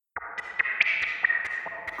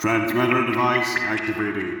Transmitter device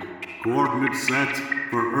activated. Coordinates set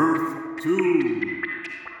for Earth 2.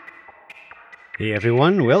 Hey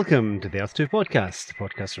everyone, welcome to the Earth 2 podcast, the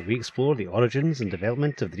podcast where we explore the origins and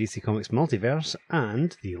development of the DC Comics multiverse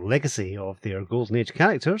and the legacy of their Golden Age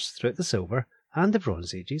characters throughout the Silver and the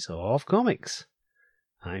Bronze Ages of comics.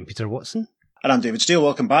 I'm Peter Watson. And I'm David Steele,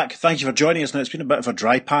 welcome back. Thank you for joining us. Now, it's been a bit of a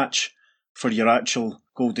dry patch for your actual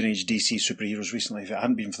Golden Age DC superheroes recently. If it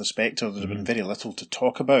hadn't been for the Spectre, there'd have been very little to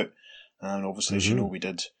talk about. And obviously, as you know, we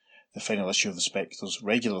did the final issue of the Spectre's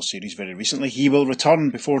regular series very recently. He will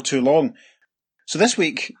return before too long. So this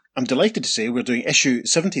week, I'm delighted to say we're doing issue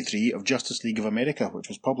 73 of Justice League of America, which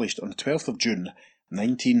was published on the 12th of June,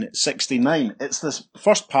 1969. It's the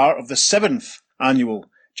first part of the 7th annual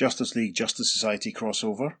Justice League Justice Society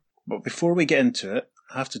crossover. But before we get into it,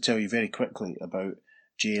 I have to tell you very quickly about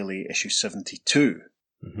JLA issue 72.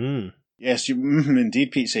 Mm-hmm. Yes,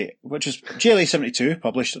 indeed, Pete, say, which is JLA 72,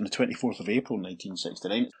 published on the 24th of April,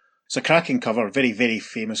 1969. It's a cracking cover, very, very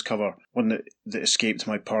famous cover, one that escaped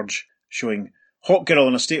my purge, showing Hawkgirl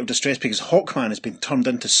in a state of distress because Hawkman has been turned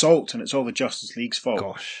into salt and it's all the Justice League's fault.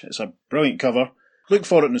 Gosh. It's a brilliant cover. Look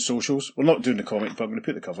for it in the socials. We're not doing the comic, but I'm going to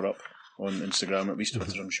put the cover up on Instagram, at least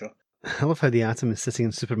Twitter, I'm sure. I love how the Atom is sitting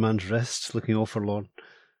on Superman's wrist, looking all forlorn.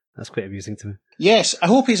 That's quite amusing to me. Yes, I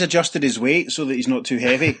hope he's adjusted his weight so that he's not too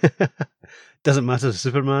heavy. Doesn't matter to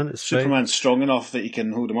Superman, it's Superman's strong enough that he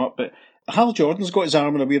can hold him up, but Hal Jordan's got his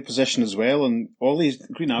arm in a weird position as well, and all these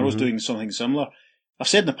Green Arrow's doing something similar. I've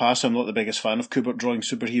said in the past I'm not the biggest fan of Kubert drawing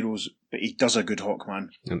superheroes, but he does a good Hawkman.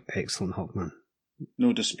 An excellent Hawkman.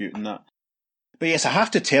 No disputing that. But yes, I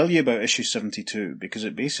have to tell you about issue 72, because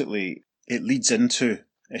it leads into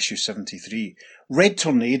issue 73. Red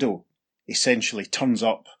Tornado essentially turns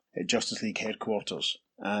up at Justice League headquarters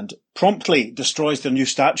and promptly destroys their new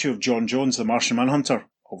statue of John Jones, the Martian Manhunter.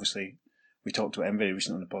 Obviously, we talked about him very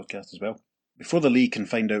recently on the podcast as well. Before the League can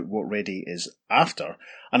find out what Reddy is after,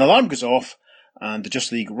 an alarm goes off and the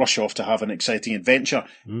Justice League rush off to have an exciting adventure.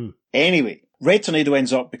 Anyway, Red Tornado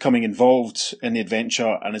ends up becoming involved in the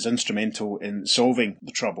adventure and is instrumental in solving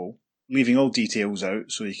the trouble, leaving all details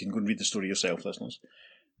out so you can go and read the story yourself, listeners.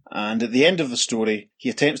 And at the end of the story, he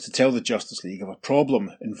attempts to tell the Justice League of a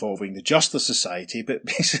problem involving the Justice Society, but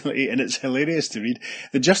basically, and it's hilarious to read,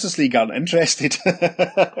 the Justice League aren't interested.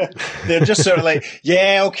 They're just sort of like,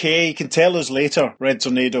 yeah, okay, you can tell us later, Red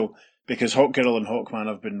Tornado, because Hawkgirl and Hawkman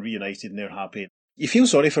have been reunited and they're happy. You feel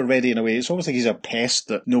sorry for Reddy in a way. It's almost like he's a pest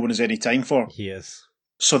that no one has any time for. He is.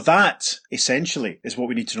 So that, essentially, is what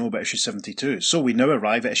we need to know about issue 72. So we now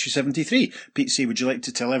arrive at issue 73. Pete C., would you like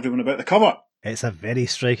to tell everyone about the cover? It's a very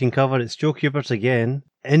striking cover. It's Joe Kubert again.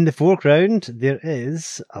 In the foreground, there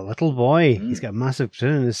is a little boy. He's got a massive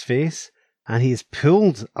grin on his face, and he's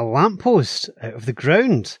pulled a lamppost out of the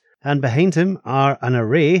ground. And behind him are an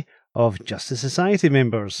array of Justice Society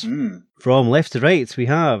members. From left to right, we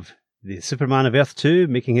have the Superman of Earth 2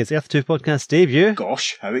 making his Earth 2 podcast debut.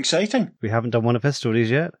 Gosh, how exciting. We haven't done one of his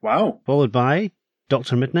stories yet. Wow. Followed by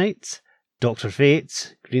Dr. Midnight, Dr.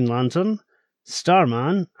 Fate, Green Lantern,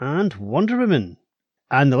 Starman, and Wonder Woman.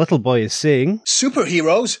 And the little boy is saying,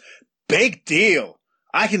 Superheroes? Big deal.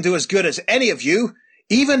 I can do as good as any of you,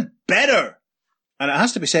 even better. And it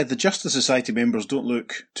has to be said, the Justice Society members don't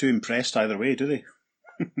look too impressed either way, do they?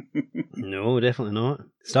 No, definitely not.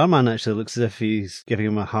 Starman actually looks as if he's giving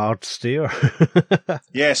him a hard stare.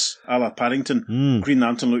 Yes, a la Paddington. Green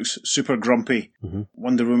Lantern looks super grumpy.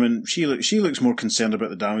 Wonder Woman, she looks more concerned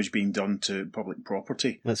about the damage being done to public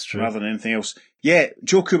property. That's true. Rather than anything else. Yeah,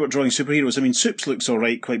 Joe Kubert drawing superheroes. I mean, Supes looks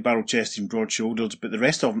alright, quite barrel-chested and broad-shouldered, but the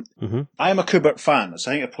rest of them... I am a Kubert fan, as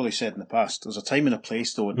I think I've probably said in the past. There's a time and a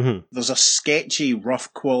place, though. There's a sketchy,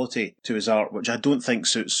 rough quality to his art, which I don't think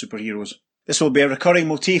suits superheroes. This will be a recurring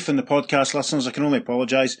motif in the podcast, listeners. I can only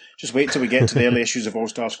apologise. Just wait till we get to the early issues of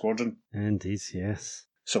All-Star Squadron. Indeed, yes.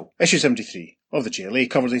 So, issue 73 of the JLA,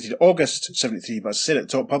 cover dated August 73, but as I said at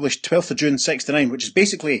the top, published 12th of June 69, which is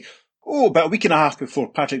basically, about a week and a half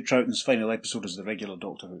before Patrick Troughton's final episode as the regular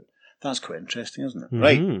Doctor Who. That's quite interesting, isn't it?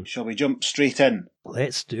 Right, shall we jump straight in?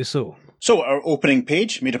 Let's do so. So our opening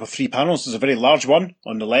page, made up of 3 panels, there's a very large one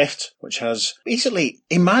on the left, which has basically,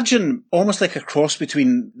 imagine almost like a cross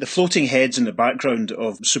between the floating heads in the background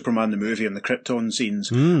of Superman the movie and the Krypton scenes,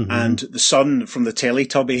 and the sun from the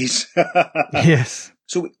Teletubbies. Yes.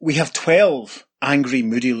 So we have 12 angry,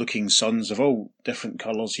 moody-looking suns of all different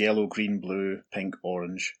colours, yellow, green, blue, pink,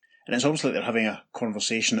 orange. And it's almost like they're having a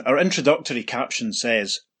conversation. Our introductory caption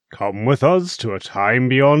says, Come with us to a time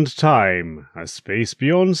beyond time, a space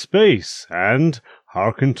beyond space, and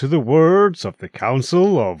hearken to the words of the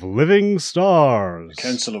Council of Living Stars.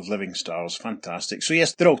 Council of Living Stars, fantastic. So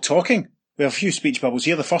yes, they're all talking. We have a few speech bubbles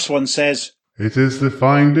here. The first one says, It is the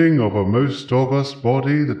finding of a most august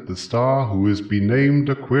body that the star who is be named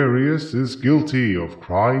Aquarius is guilty of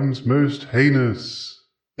crimes most heinous.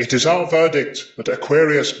 It is our verdict that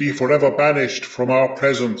Aquarius be forever banished from our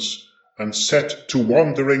presence, and set to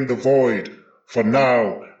wandering the void, for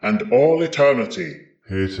now and all eternity.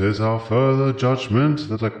 It is our further judgment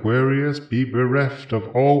that Aquarius be bereft of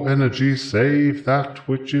all energy save that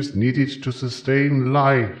which is needed to sustain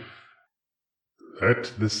life.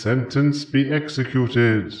 Let the sentence be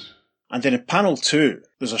executed. and then in panel 2,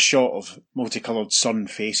 there's a shot of multicoloured sun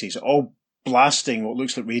faces, all blasting what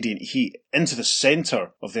looks like radiant heat into the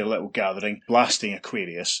centre of their little gathering, blasting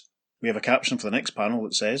Aquarius. We have a caption for the next panel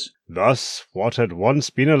that says, Thus, what had once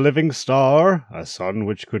been a living star, a sun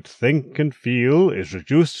which could think and feel, is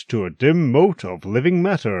reduced to a dim mote of living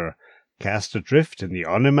matter, cast adrift in the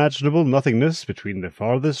unimaginable nothingness between the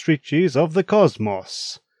farthest reaches of the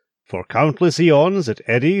cosmos. For countless eons it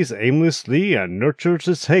eddies aimlessly and nurtures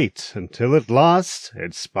its hate, until at last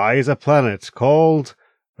it spies a planet called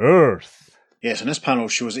Earth. Yes, and this panel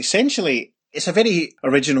shows essentially it's a very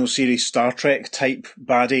original series Star Trek type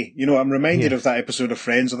baddie. You know, I'm reminded of that episode of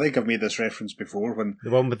Friends. I think I've made this reference before when The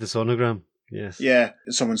one with the sonogram. Yes. yeah,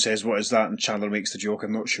 someone says, "What is that?" and Chandler makes the joke.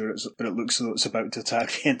 I'm not sure, but it looks as though it's about to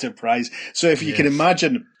attack the Enterprise. So if you can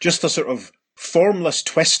imagine just a sort of formless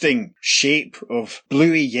twisting shape of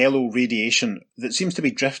bluey yellow radiation that seems to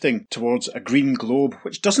be drifting towards a green globe,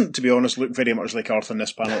 which doesn't, to be honest, look very much like Earth in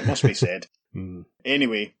this panel, it must be said.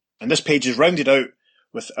 Anyway, and this page is rounded out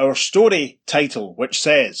with our story title, which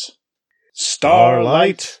says,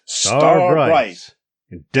 Starlight, Star Bright,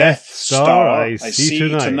 Death Star I see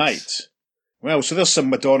tonight. Well, so there's some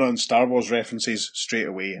Madonna and Star Wars references straight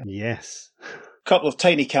away. Yes. A couple of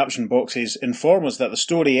tiny caption boxes inform us that the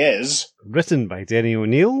story is... Written by Denny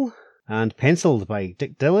O'Neill, and penciled by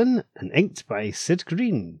Dick Dillon, and inked by Sid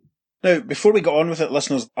Green. Now, before we got on with it,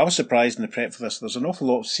 listeners, I was surprised in the prep for this. There's an awful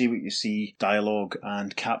lot of see what you see dialogue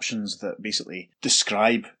and captions that basically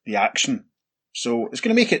describe the action. So it's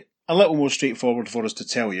going to make it a little more straightforward for us to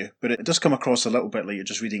tell you, but it does come across a little bit like you're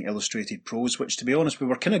just reading illustrated prose, which, to be honest, we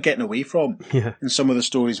were kind of getting away from in some of the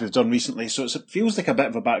stories we've done recently. So it feels like a bit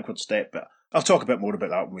of a backward step, but I'll talk a bit more about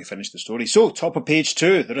that when we finish the story. So, top of page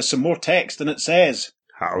 2, there is some more text, and it says...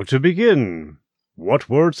 How to begin? What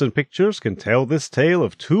words and pictures can tell this tale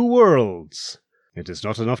of two worlds? It is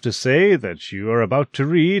not enough to say that you are about to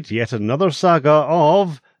read yet another saga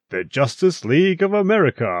of the Justice League of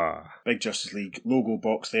America. Big Justice League logo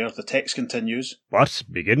box there. The text continues. But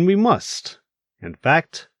begin we must. In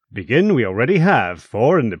fact, begin we already have,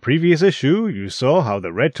 for in the previous issue you saw how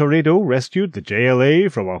the Red Tornado rescued the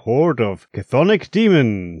JLA from a horde of chthonic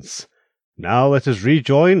demons. Now let us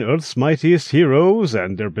rejoin Earth's mightiest heroes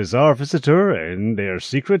and their bizarre visitor in their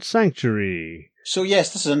secret sanctuary. So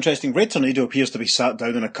yes, this is interesting. Red Tornado appears to be sat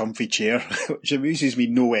down in a comfy chair, which amuses me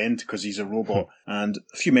no end because he's a robot. And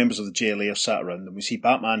a few members of the JLA are sat around them. We see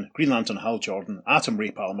Batman, Green Lantern Hal Jordan, Atom Ray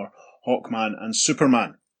Palmer, Hawkman and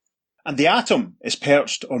Superman. And the Atom is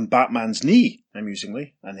perched on Batman's knee,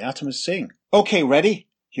 amusingly, and the Atom is saying, "Okay, ready?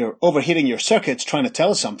 You're overheating your circuits trying to tell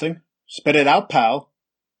us something. Spit it out, pal."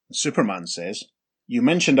 And Superman says, "You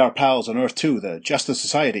mentioned our pals on Earth 2, the Justice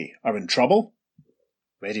Society, are in trouble?"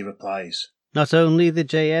 Reddy replies, Not only the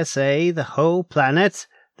JSA, the whole planet,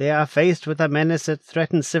 they are faced with a menace that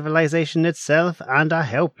threatens civilization itself and are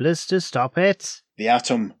helpless to stop it. The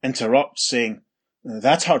Atom interrupts, saying,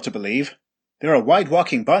 "That's hard to believe. They're a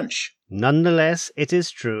wide-walking bunch." Nonetheless, it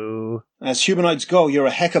is true. "As humanoids go, you're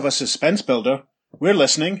a heck of a suspense builder. We're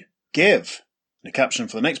listening. Give." The caption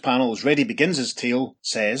for the next panel, as Reddy begins his tale,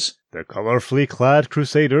 says, The colorfully clad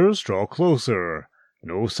crusaders draw closer.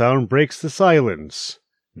 No sound breaks the silence.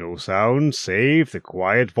 No sound save the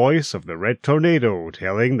quiet voice of the Red Tornado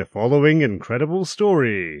telling the following incredible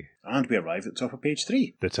story. And we arrive at the top of page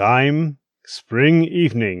 3. The time, spring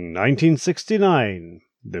evening 1969.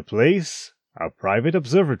 The place, a private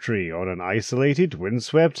observatory on an isolated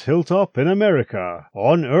windswept hilltop in America,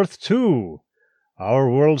 on Earth 2. Our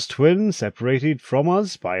world's twin separated from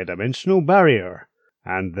us by a dimensional barrier.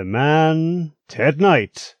 And the man, Ted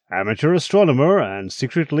Knight, amateur astronomer and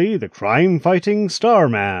secretly the crime-fighting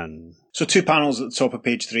Starman. So 2 panels at the top of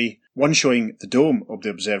page 3, one showing the dome of the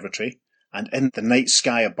observatory, and in the night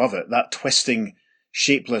sky above it, that twisting,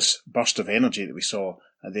 shapeless burst of energy that we saw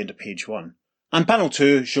at the end of page 1. And panel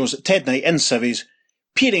 2 shows Ted Knight in civvies,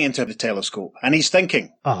 peering into the telescope, and he's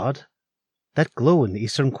thinking, Odd. That glow in the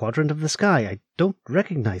eastern quadrant of the sky, I don't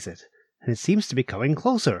recognize it, and it seems to be coming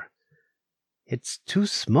closer. It's too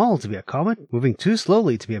small to be a comet, moving too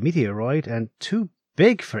slowly to be a meteoroid, and too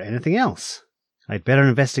big for anything else. I'd better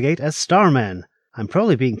investigate as Starman. I'm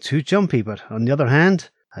probably being too jumpy, but on the other hand,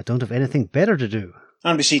 I don't have anything better to do.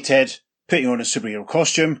 And we see Ted putting on his superhero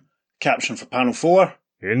costume. Caption for panel 4.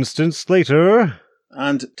 Instance later.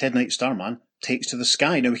 And Ted Knight Starman takes to the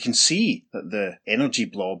sky. Now we can see that the energy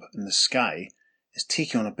blob in the sky is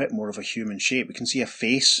taking on a bit more of a human shape. We can see a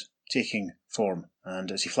face taking form.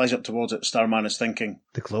 And as he flies up towards it, Starman is thinking,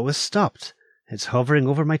 The glow has stopped. It's hovering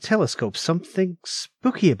over my telescope. Something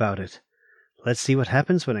spooky about it. Let's see what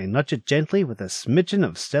happens when I nudge it gently with a smidgen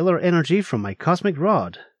of stellar energy from my cosmic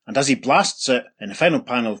rod. And as he blasts it, in the final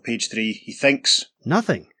panel of page 3, he thinks,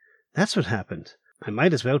 Nothing. That's what happened. I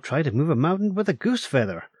might as well try to move a mountain with a goose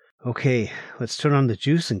feather. Okay, let's turn on the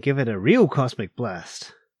juice and give it a real cosmic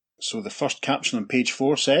blast. So the first caption on page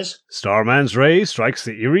 4 says, Starman's ray strikes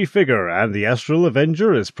the eerie figure, and the Astral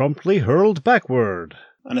Avenger is promptly hurled backward.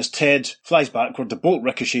 And as Ted flies backward, the bolt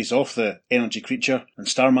ricochets off the energy creature, and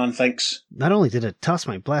Starman thinks, Not only did it toss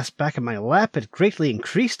my blast back in my lap, it greatly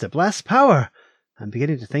increased the blast's power. I'm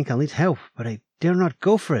beginning to think I'll need help, but I dare not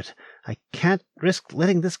go for it. I can't risk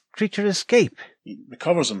letting this creature escape. He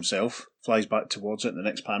recovers himself, flies back towards it in the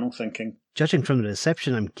next panel, thinking, Judging from the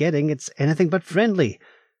reception I'm getting, it's anything but friendly.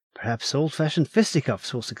 Perhaps old-fashioned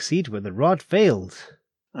fisticuffs will succeed where the rod failed.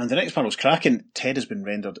 And the next panel's cracking. Ted has been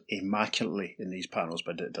rendered immaculately in these panels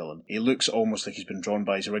by Dick Dillon. He looks almost like he's been drawn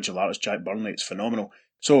by his original artist, Jack Burnley. It's phenomenal.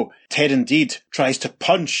 So Ted indeed tries to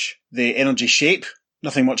punch the energy shape.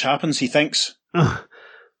 Nothing much happens, he thinks. Ugh.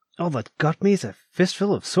 All that got me is a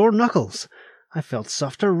fistful of sore knuckles. I felt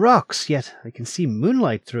softer rocks, yet I can see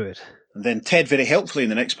moonlight through it. And then Ted very helpfully in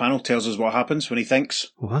the next panel tells us what happens when he thinks.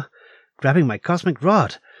 What? Grabbing my cosmic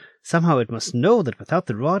rod. Somehow it must know that without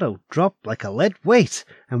the rod I'll drop like a lead weight,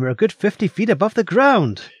 and we're a good 50 feet above the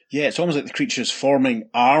ground. Yeah, it's almost like the creature's forming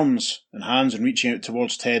arms and hands and reaching out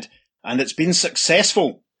towards Ted. And it's been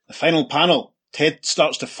successful. The final panel. Ted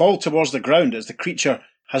starts to fall towards the ground as the creature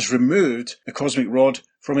has removed the cosmic rod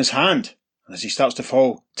from his hand. And as he starts to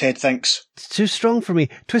fall, Ted thinks, It's too strong for me.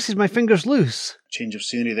 Twisted my fingers loose. Change of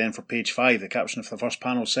scenery then for page 5. The caption of the first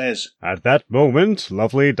panel says, At that moment,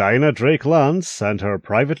 lovely Dinah Drake Lance and her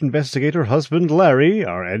private investigator husband Larry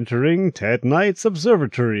are entering Ted Knight's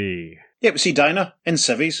observatory. Yeah, we see Dinah in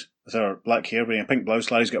civvies with her black hair, wearing a pink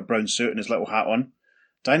blouse. Larry's got a brown suit and his little hat on.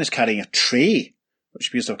 Dinah's carrying a tray, which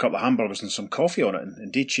appears to have a couple of hamburgers and some coffee on it. And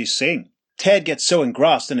indeed she's saying, Ted gets so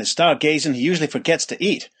engrossed in his stargazing he usually forgets to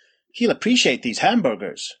eat. He'll appreciate these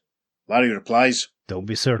hamburgers. Larry replies, Don't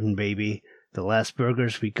be certain, baby. The last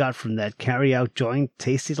burgers we got from that carry-out joint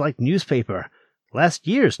tasted like newspaper. Last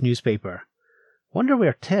year's newspaper. Wonder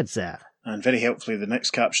where Ted's at. And very helpfully the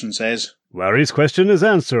next caption says, Larry's question is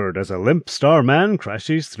answered as a limp Starman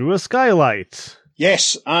crashes through a skylight.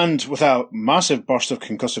 Yes, and with a massive burst of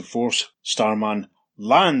concussive force, Starman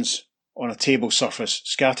lands on a table surface,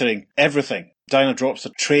 scattering everything. Dinah drops the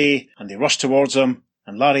tray, and they rush towards him,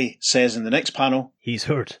 and Larry says in the next panel, He's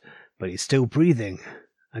hurt, but he's still breathing.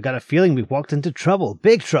 I got a feeling we walked into trouble,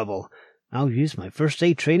 big trouble. I'll use my first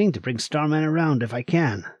aid training to bring Starman around if I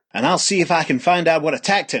can. And I'll see if I can find out what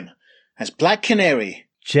attacked him. It's Black Canary.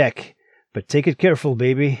 Check, but take it careful,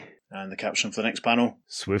 baby. And the caption for the next panel.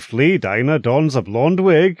 Swiftly, Dinah dons a blonde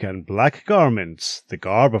wig and black garments, the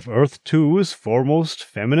garb of Earth 2's foremost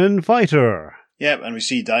feminine fighter. Yep, and we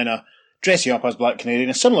see Dinah dressing up as Black Canary in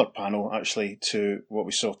a similar panel, actually, to what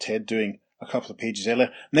we saw Ted doing a couple of pages earlier.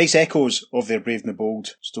 Nice echoes of their Brave and the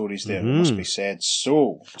Bold stories there, it must be said.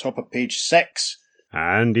 So, top of page 6.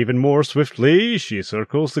 And even more swiftly, she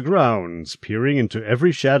circles the grounds, peering into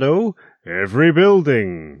every shadow, every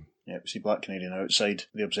building. Yep, we see Black Canary now outside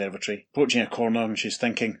the observatory, approaching a corner, and she's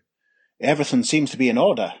thinking, Everything seems to be in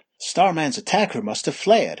order. Starman's attacker must have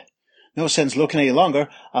fled. No sense looking any longer.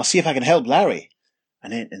 I'll see if I can help Larry.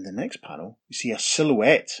 And then in the next panel, you see a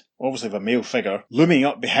silhouette, obviously of a male figure, looming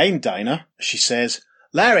up behind Dinah. She says,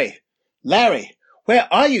 Larry, where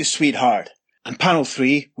are you, sweetheart? And panel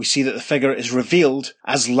 3, we see that the figure is revealed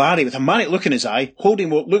as Larry with a manic look in his eye, holding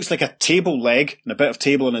what looks like a table leg and a bit of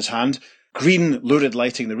table in his hand. Green lurid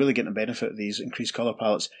lighting, they're really getting the benefit of these increased colour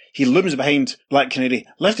palettes. He looms behind Black Canary,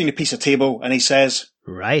 lifting a piece of table, and he says,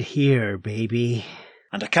 Right here, baby.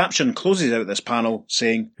 And a caption closes out this panel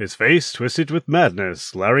saying, His face twisted with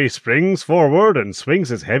madness, Larry springs forward and swings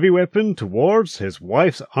his heavy weapon towards his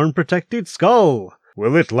wife's unprotected skull.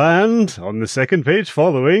 Will it land on the second page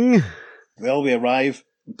following? Well, we arrive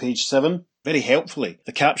on page 7. Very helpfully,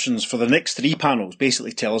 the captions for the next 3 panels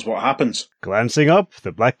basically tell us what happens. Glancing up,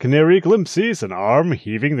 the Black Canary glimpses an arm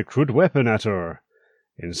heaving the crude weapon at her.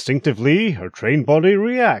 Instinctively, her trained body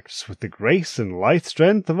reacts with the grace and lithe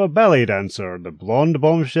strength of a ballet dancer. The blonde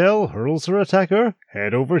bombshell hurls her attacker,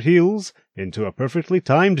 head over heels, into a perfectly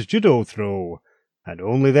timed judo throw, and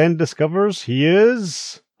only then discovers he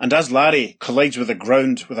is... And as Larry collides with the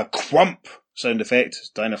ground with a quump sound effect as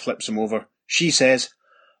Dinah flips him over, she says,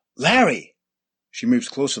 "Larry!" She moves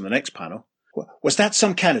closer in the next panel. "Was that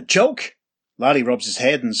some kind of joke?" Larry rubs his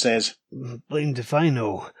head and says, "Blamed if I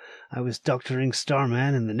know. I was doctoring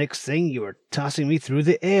Starman, and the next thing you were tossing me through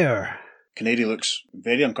the air." Canary looks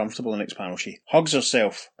very uncomfortable in the next panel. She hugs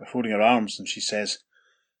herself by folding her arms and she says,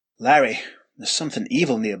 "Larry, there's something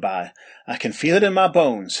evil nearby. I can feel it in my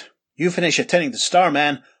bones. You finish attending to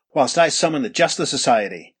Starman whilst I summon the Justice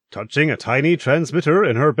Society." Touching a tiny transmitter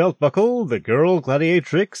in her belt buckle, the girl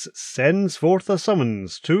gladiatrix sends forth a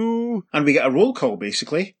summons to... And we get a roll call,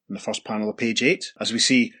 basically, in the first panel of page 8, as we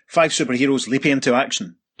see 5 superheroes leaping into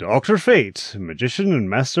action. Dr. Fate, magician and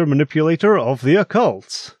master manipulator of the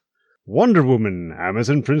occult. Wonder Woman,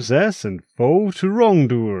 Amazon princess and foe to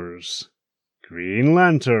wrongdoers. Green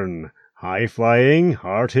Lantern, high-flying,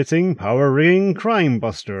 hard-hitting, power-ringing crime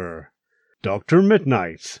buster. Dr.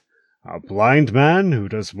 Midnight, a blind man who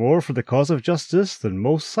does more for the cause of justice than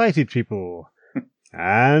most sighted people.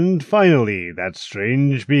 And finally, that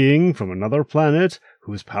strange being from another planet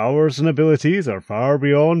whose powers and abilities are far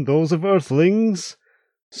beyond those of Earthlings,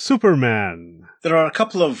 Superman. There are a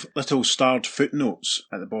couple of little starred footnotes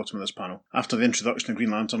at the bottom of this panel. After the introduction of Green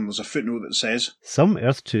Lantern, there's a footnote that says, "Some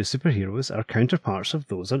Earth 2 superheroes are counterparts of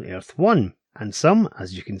those on Earth 1, and some,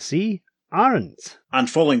 as you can see, aren't." And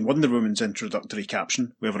following Wonder Woman's introductory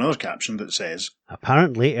caption, we have another caption that says,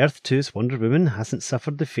 "Apparently Earth 2's Wonder Woman hasn't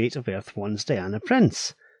suffered the fate of Earth 1's Diana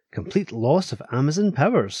Prince. Complete loss of Amazon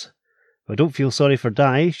powers. But don't feel sorry for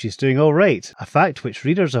Di, she's doing all right, a fact which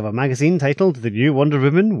readers of a magazine titled The New Wonder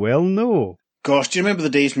Woman well know." Gosh, do you remember the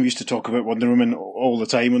days when we used to talk about Wonder Woman all the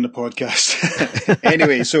time on the podcast?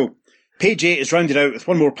 Anyway, so page 8 is rounded out with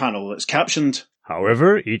one more panel that's captioned,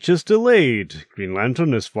 However, each is delayed. Green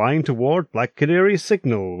Lantern is flying toward Black Canary's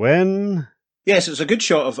signal when... Yes, it's a good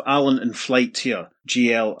shot of Alan in flight here,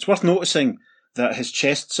 GL. It's worth noticing that his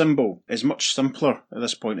chest symbol is much simpler at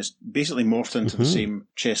this point. It's basically morphed into the same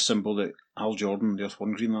chest symbol that Hal Jordan, the Earth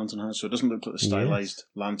 1 Green Lantern, has, so it doesn't look like the stylized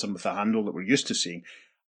lantern with the handle that we're used to seeing.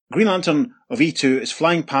 Green Lantern of E2 is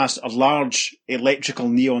flying past a large electrical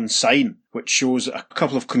neon sign, which shows a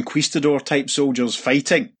couple of conquistador-type soldiers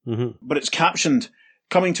fighting. But it's captioned,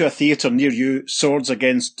 "Coming to a theatre near you, swords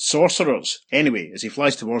against sorcerers." Anyway, as he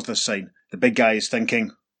flies towards this sign, the big guy is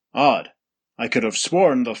thinking, "Odd. I could have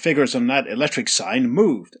sworn the figures on that electric sign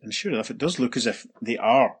moved." And sure enough, it does look as if they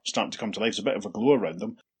are starting to come to life. There's a bit of a glow around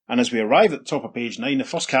them. And as we arrive at the top of page 9, the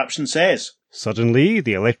first caption says, Suddenly,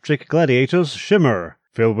 the electric gladiators shimmer,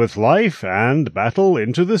 fill with life, and battle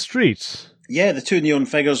into the streets. Yeah, the two neon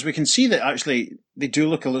figures, we can see that actually they do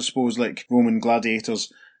look, I suppose, like Roman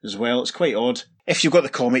gladiators as well. It's quite odd. If you've got the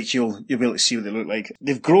comics, you'll be able to see what they look like.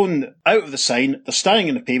 They've grown out of the sign, they're standing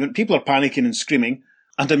in the pavement, people are panicking and screaming,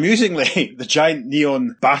 and amusingly, the giant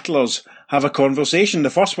neon battlers have a conversation. The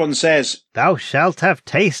first one says, "Thou shalt have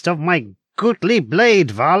taste of my goodly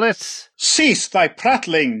blade, varlet." "Cease thy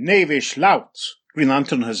prattling, knavish lout." Green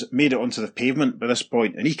Lantern has made it onto the pavement by this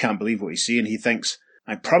point, and he can't believe what he's seeing. He thinks,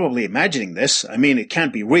 "I'm probably imagining this. I mean, it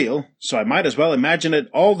can't be real, so I might as well imagine it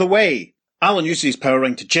all the way." Alan uses his power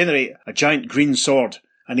ring to generate a giant green sword,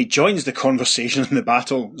 and he joins the conversation in the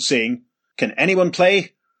battle, saying, "Can anyone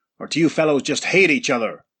play? Or do you fellows just hate each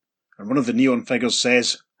other?" And one of the neon figures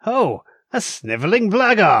says, "Oh, a snivelling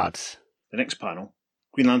blackguard." The next panel,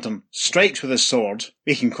 Green Lantern strikes with his sword,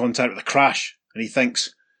 making contact with a crash, and he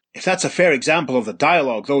thinks, "If that's a fair example of the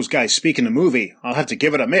dialogue those guys speak in the movie, I'll have to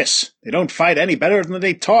give it a miss. They don't fight any better than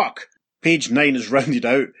they talk." Page 9 is rounded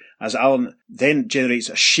out as Alan then generates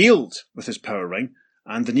a shield with his power ring,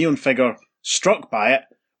 and the neon figure, struck by it,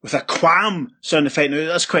 with a quam sound effect. Now,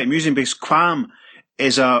 that's quite amusing because quam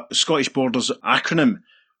is a Scottish Borders acronym,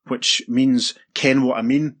 which means "ken what I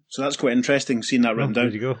mean." So that's quite interesting, seeing that written down.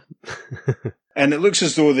 There you go. And it looks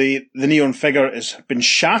as though the neon figure has been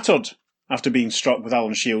shattered after being struck with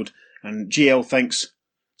Alan's shield, and GL thinks,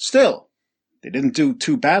 still, they didn't do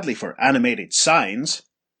too badly for animated signs.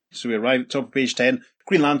 So we arrive at the top of page 10.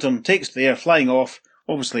 Green Lantern takes the air, flying off.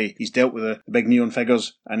 Obviously, he's dealt with the big neon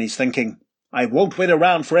figures, and he's thinking, "I won't wait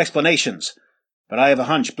around for explanations, but I have a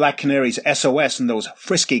hunch Black Canary's SOS and those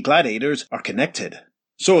frisky gladiators are connected."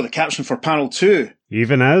 So, the caption for panel 2.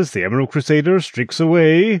 Even as the Emerald Crusader streaks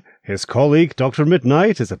away, his colleague Dr.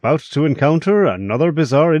 Midnight is about to encounter another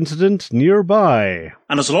bizarre incident nearby.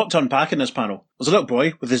 And there's a lot to unpack in this panel. There's a little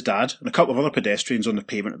boy with his dad and a couple of other pedestrians on the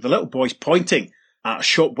pavement. The little boy's pointing at a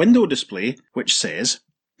shop window display which says,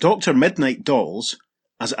 Dr. Midnight Dolls,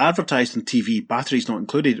 as advertised on TV, batteries not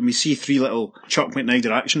included. And we see 3 little Chuck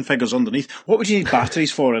McNider action figures underneath. What would you need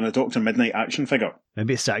batteries for in a Dr. Midnight action figure?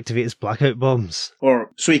 Maybe it's to activate his blackout bombs.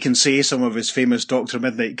 Or so he can say some of his famous Dr.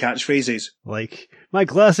 Midnight catchphrases. Like, my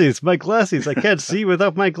glasses, I can't see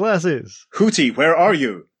without my glasses. Hootie, where are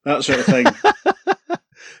you? That sort of thing.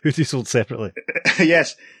 Hootie sold separately.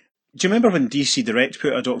 Yes. Do you remember when DC Direct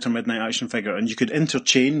put a Dr. Midnight action figure and you could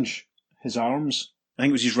interchange his arms? I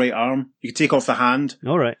think it was his right arm. You could take off the hand.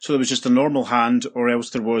 All right. So there was just a normal hand, or else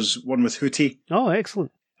there was one with Hootie. Oh,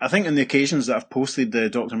 excellent. I think on the occasions that I've posted the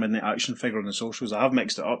Dr. Midnight action figure on the socials, I have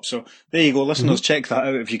mixed it up. So there you go, listeners, check that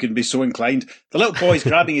out if you can be so inclined. The little boy's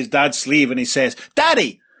grabbing his dad's sleeve and he says,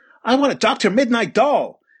 Daddy, I want a Dr. Midnight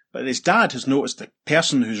doll. But his dad has noticed the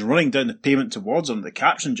person who's running down the pavement towards him, the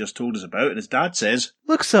caption just told us about, and his dad says,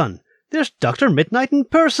 Look, son, there's Dr. Midnight in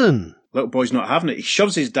person. Little boy's not having it. He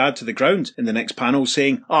shoves his dad to the ground in the next panel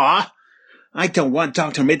saying, I don't want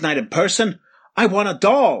Dr. Midnight in person. I want a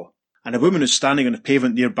doll. And a woman who's standing on the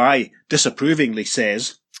pavement nearby disapprovingly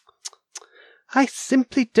says, I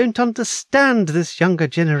simply don't understand this younger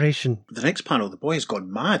generation. The next panel, the boy has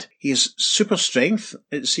gone mad. He has super strength,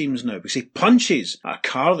 it seems now, because he punches at a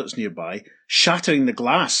car that's nearby, shattering the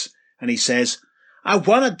glass. And he says, I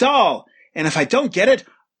want a doll. And if I don't get it,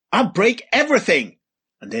 I'll break everything.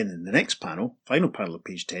 And then in the next panel, final panel of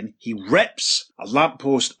page 10, he rips a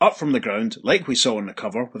lamppost up from the ground, like we saw on the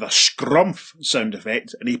cover, with a scrumph sound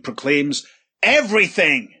effect, and he proclaims,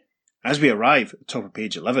 everything! As we arrive at the top of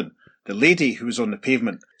page 11, the lady who was on the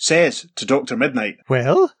pavement says to Dr. Midnight,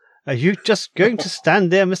 Well, are you just going to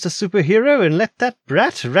stand there, Mr. Superhero, and let that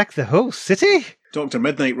brat wreck the whole city? Dr.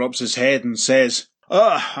 Midnight rubs his head and says,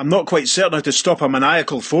 I'm not quite certain how to stop a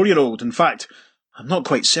maniacal 4-year-old. In fact, I'm not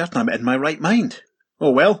quite certain I'm in my right mind. Oh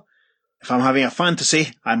well, if I'm having a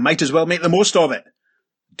fantasy, I might as well make the most of it.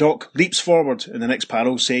 Doc leaps forward in the next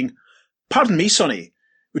panel saying, Pardon me, Sonny,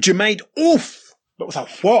 would you mind oof? But with a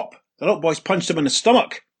whop, the little boy's punched him in the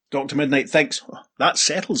stomach. Dr. Midnight thinks, that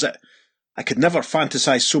settles it. I could never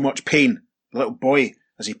fantasize so much pain. The little boy,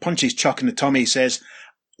 as he punches Chuck in the tummy, says,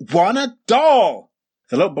 Want a doll?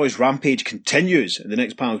 The little boy's rampage continues. In the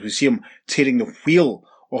next panel, we see him tearing the wheel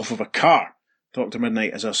off of a car. Dr.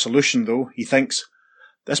 Midnight has a solution, though. He thinks,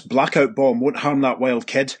 this blackout bomb won't harm that wild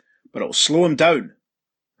kid, but it'll slow him down.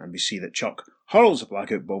 And we see that Chuck hurls a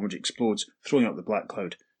blackout bomb which explodes, throwing up the black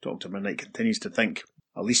cloud. Dr. Midnight continues to think,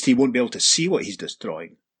 at least he won't be able to see what he's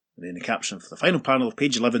destroying. And then the caption for the final panel of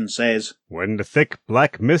page 11 says, When the thick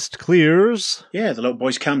black mist clears... Yeah, the little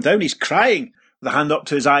boy's calmed down. He's crying. With a hand up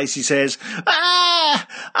to his eyes, he says,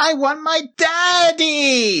 I want my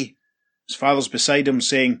daddy! His father's beside him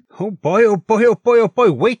saying, Oh boy, oh boy, oh boy, oh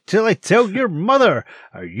boy, wait till I tell your mother.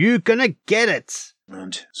 Are you gonna get it?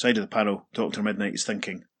 And side of the panel, Dr. Midnight is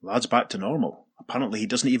thinking, lad's back to normal. Apparently he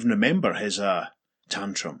doesn't even remember his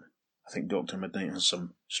tantrum. I think Dr. Midnight has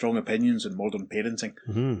some strong opinions in modern parenting.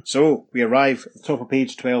 Mm-hmm. So, we arrive at the top of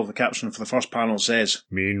page 12. The caption for the first panel says,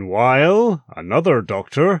 Meanwhile, another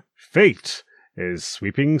doctor, Fate, is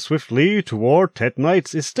sweeping swiftly toward Tet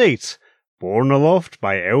Knight's estate, borne aloft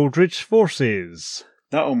by eldritch forces.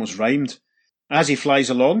 That almost rhymed. As he flies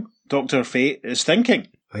along, Dr. Fate is thinking,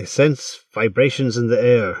 I sense vibrations in the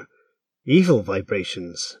air. Evil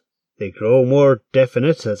vibrations. They grow more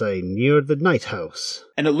definite as I near the night house.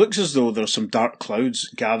 And it looks as though there are some dark clouds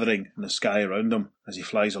gathering in the sky around him as he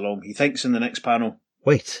flies along. He thinks in the next panel,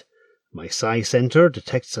 Wait, my psi center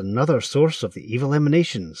detects another source of the evil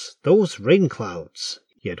emanations, those rain clouds.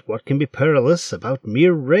 Yet what can be perilous about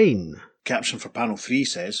mere rain? Caption for panel 3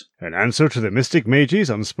 says, In answer to the mystic mage's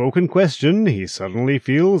unspoken question, he suddenly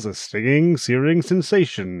feels a stinging, searing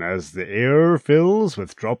sensation as the air fills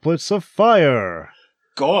with droplets of fire.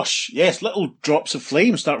 Gosh, yes, little drops of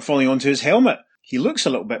flame start falling onto his helmet. He looks a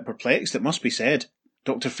little bit perplexed, it must be said.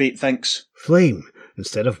 Dr. Fate thinks, Flame,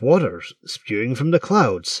 instead of water, spewing from the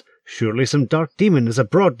clouds. Surely some dark demon is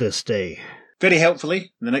abroad this day. Very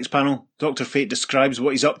helpfully, in the next panel, Dr. Fate describes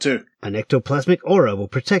what he's up to. An ectoplasmic aura will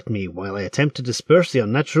protect me while I attempt to disperse the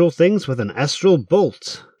unnatural things with an astral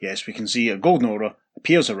bolt. Yes, we can see a golden aura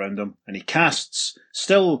appears around him, and he casts,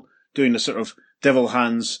 still doing the sort of devil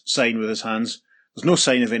hands sign with his hands. There's no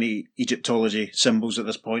sign of any Egyptology symbols at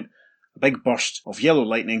this point. A big burst of yellow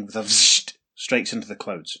lightning with a vzzt strikes into the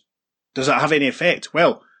clouds. Does that have any effect?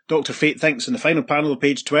 Well, Dr. Fate thinks in the final panel of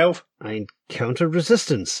page 12, I encounter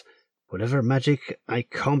resistance. Whatever magic I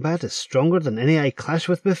combat is stronger than any I clash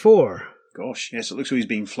with before. Gosh, yes, it looks like he's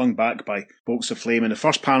being flung back by bolts of flame. In the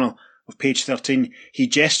first panel of page 13, he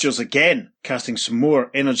gestures again, casting some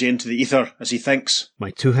more energy into the ether as he thinks.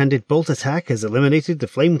 My two-handed bolt attack has eliminated the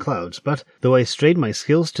flame clouds, but though I strained my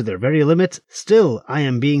skills to their very limit, still I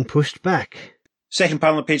am being pushed back. Second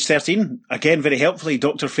panel of page 13, again very helpfully,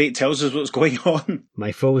 Dr. Fate tells us what's going on.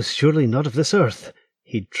 My foe is surely not of this earth.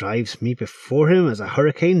 He drives me before him as a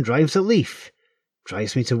hurricane drives a leaf.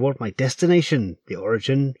 Drives me toward my destination, the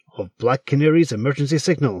origin of Black Canary's emergency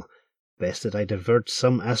signal. Best that I divert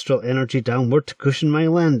some astral energy downward to cushion my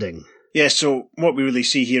landing. Yes, so what we really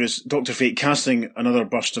see here is Dr. Fate casting another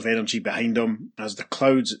burst of energy behind him as the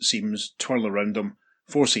clouds, it seems, twirl around him,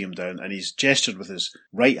 forcing him down, and he's gestured with his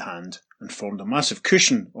right hand and formed a massive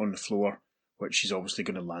cushion on the floor, which he's obviously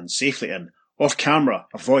going to land safely in. Off camera,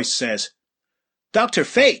 a voice says, "Dr.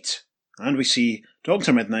 Fate!" And we see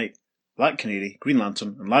Dr. Midnight, Black Canary, Green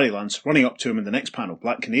Lantern, and Larry Lance running up to him in the next panel.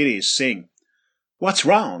 Black Canary is saying, "What's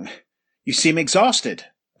wrong? You seem exhausted."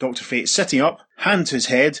 Dr. Fate is sitting up, hand to his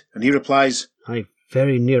head, and he replies, I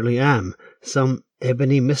very nearly am. Some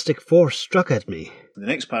ebony mystic force struck at me. In the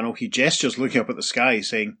next panel, he gestures looking up at the sky,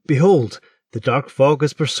 saying, Behold, the dark fog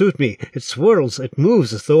has pursued me. It swirls, it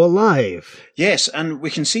moves as though alive. Yes, and we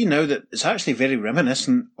can see now that it's actually very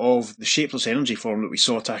reminiscent of the shapeless energy form that we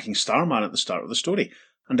saw attacking Starman at the start of the story.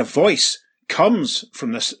 And a voice comes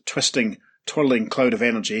from this twisting, twirling cloud of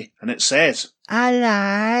energy, and it says,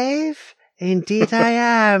 Alive? Indeed I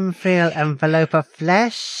am, frail envelope of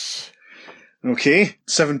flesh. Okay,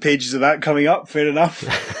 7 pages of that coming up, fair enough.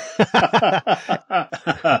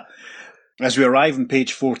 As we arrive on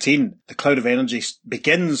page 14, the cloud of energy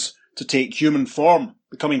begins to take human form,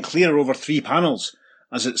 becoming clearer over 3 panels,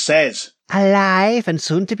 as it says, Alive and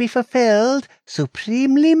soon to be fulfilled,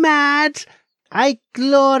 supremely mad. I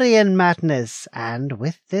glory in madness, and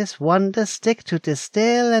with this wonder stick to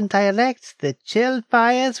distill and direct the chill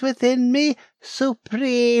fires within me,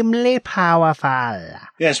 supremely powerful.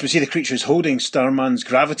 Yes, we see the creature is holding Starman's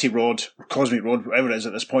gravity rod, or cosmic rod, whatever it is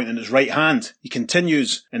at this point, in his right hand. He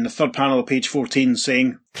continues in the 3rd panel of page 14,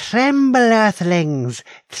 saying, Tremble, earthlings,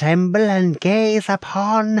 tremble and gaze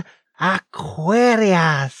upon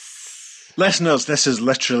Aquarius. Listeners, this is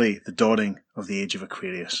literally the dawning of the age of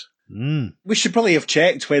Aquarius. Mm. We should probably have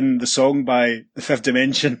checked when the song by The Fifth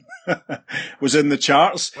Dimension was in the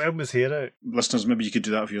charts. When was Here Out? Listeners, maybe you could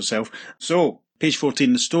do that for yourself. So, page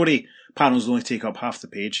 14, the story panels only take up half the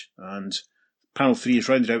page, and panel 3 is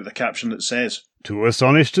rounded out with a caption that says, Too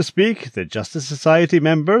astonished to speak, the Justice Society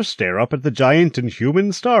members stare up at the giant and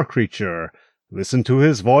human star creature. Listen to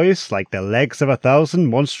his voice like the legs of 1,000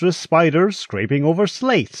 monstrous spiders scraping over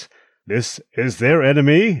slate. This is their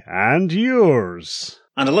enemy and yours.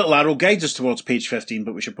 And a little arrow guides us towards page 15,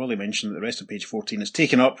 but we should probably mention that the rest of page 14 is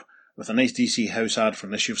taken up with a nice DC House ad for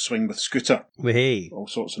an issue of Swing with Scooter. Hey. All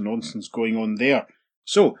sorts of nonsense going on there.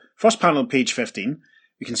 So, first panel on page 15,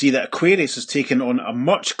 we can see that Aquarius has taken on a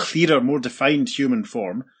much clearer, more defined human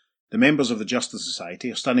form. The members of the Justice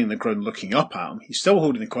Society are standing on the ground looking up at him. He's still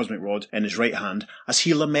holding the cosmic rod in his right hand as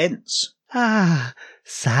he laments. Ah,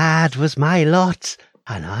 sad was my lot.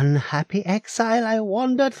 An unhappy exile I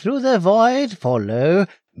wandered through the void for, lo,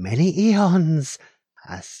 many eons.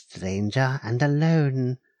 A stranger and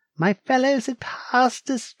alone. My fellows had passed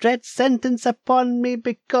this dread sentence upon me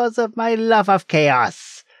because of my love of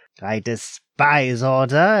chaos. I despise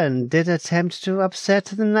order and did attempt to upset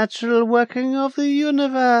the natural working of the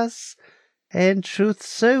universe. In truth,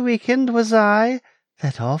 so weakened was I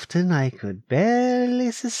that often I could barely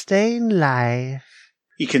sustain life.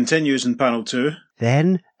 He continues in panel 2.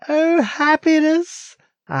 Then, oh happiness!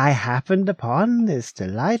 I happened upon this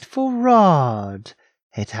delightful rod.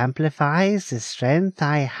 It amplifies the strength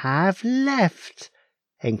I have left,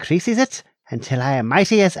 increases it until I am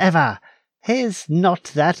mighty as ever. Is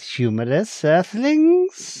not that humorous,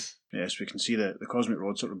 earthlings? Yes, we can see the cosmic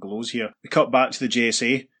rod sort of glows here. We cut back to the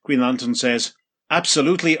JSA. Green Lantern says,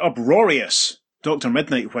 Absolutely uproarious. Dr.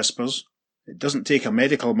 Midnight whispers, It doesn't take a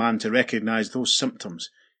medical man to recognise those symptoms.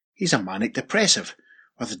 He's a manic depressive,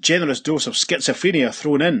 with a generous dose of schizophrenia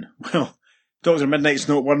thrown in. Well, Dr. Midnight's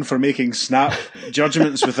not one for making snap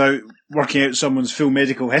judgments without working out someone's full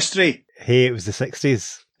medical history. Hey, it was the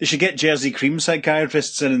 60s. They should get Jersey Cream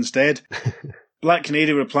psychiatrists in instead. Black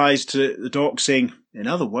Canary replies to the doc saying, In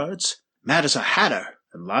other words, mad as a hatter.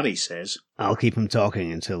 And Larry says, I'll keep him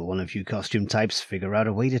talking until one of you costume types figure out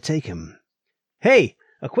a way to take him. Hey,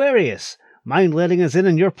 Aquarius, mind letting us in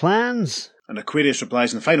on your plans? And Aquarius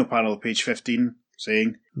replies in the final panel of page 15,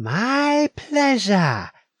 saying, My pleasure.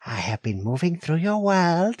 I have been moving through your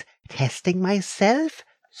world, testing myself,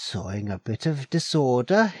 sowing a bit of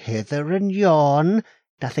disorder hither and yon.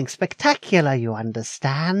 Nothing spectacular, you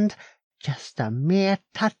understand. just a mere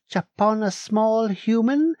touch upon a small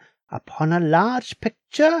human, upon a large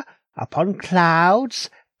picture, upon clouds,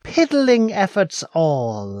 piddling efforts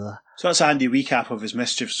all. So that's a handy recap of his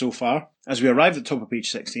mischief so far. As we arrive at the top of page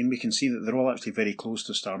 16, we can see that they're all actually very close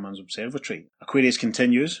to Starman's observatory. Aquarius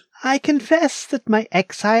continues, I confess that my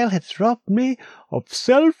exile has robbed me of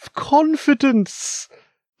self-confidence.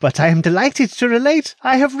 But I am delighted to relate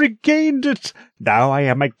I have regained it. Now I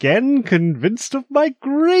am again convinced of my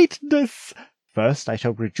greatness. First I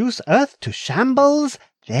shall reduce Earth to shambles,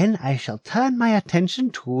 then I shall turn my attention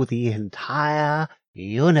to the entire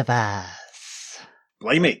universe.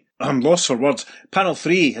 Blimey, I'm lost for words. Panel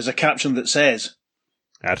 3 has a caption that says,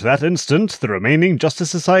 At that instant, the remaining Justice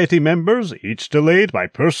Society members, each delayed by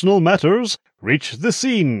personal matters, reach the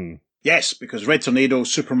scene. Yes, because Red Tornado,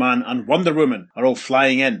 Superman and Wonder Woman are all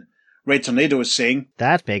flying in. Red Tornado is saying,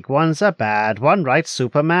 That big one's a bad one, right,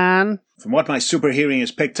 Superman? From what my super hearing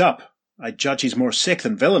has picked up, I judge he's more sick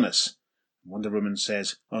than villainous. Wonder Woman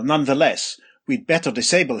says, Well, nonetheless, we'd better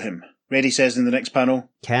disable him. Reddy says in the next panel,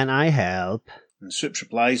 Can I help? And Supes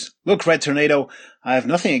replies, Look, Red Tornado, I have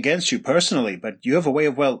nothing against you personally, but you have a way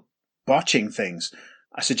of, botching things.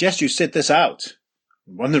 I suggest you sit this out.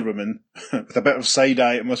 Wonder Woman, with a bit of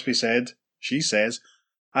side-eye it must be said, she says,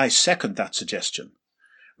 I second that suggestion.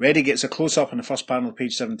 Reddy gets a close-up on the first panel of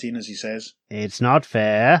page 17 as he says, It's not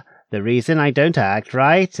fair. The reason I don't act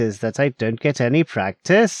right is that I don't get any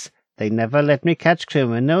practice. They never let me catch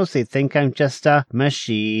criminals. They think I'm just a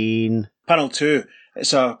machine. Panel 2,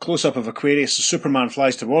 it's a close-up of Aquarius as Superman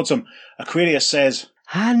flies towards him. Aquarius says,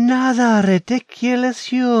 Another ridiculous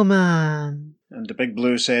human. And the Big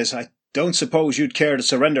Blue says, I don't suppose you'd care to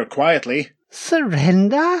surrender quietly.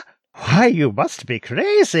 Surrender? Why, you must be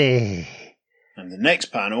crazy. And the next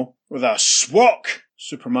panel, with a swok,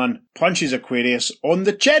 Superman punches Aquarius on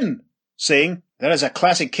the chin, saying, That is a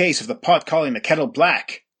classic case of the pot calling the kettle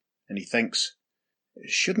black. And he thinks, It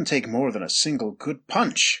shouldn't take more than a single good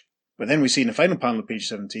punch. But then we see in the final panel of page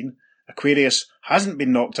 17, Aquarius hasn't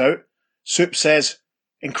been knocked out. Soup says,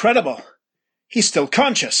 Incredible. He's still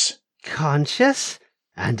conscious. Conscious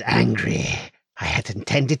and angry. I had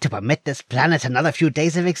intended to permit this planet another few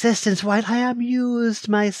days of existence while I amused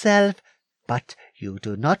myself. But you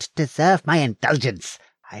do not deserve my indulgence.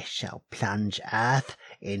 I shall plunge Earth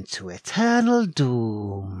into eternal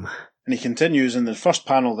doom. And he continues in the first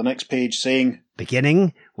panel, the next page, saying,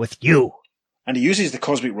 Beginning with you. And he uses the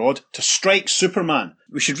cosmic rod to strike Superman.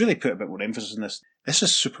 We should really put a bit more emphasis on this. This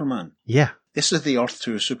is Superman. Yeah. This is the Earth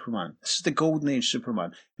 2 Superman. This is the Golden Age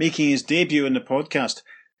Superman, making his debut in the podcast.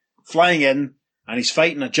 Flying in, and he's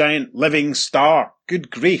fighting a giant living star.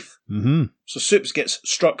 Good grief. Mm-hmm. So Soups gets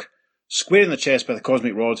struck square in the chest by the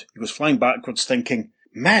cosmic rod. He goes flying backwards thinking,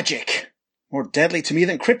 Magic! More deadly to me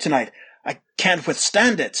than kryptonite. I can't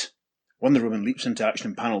withstand it. Wonder Woman leaps into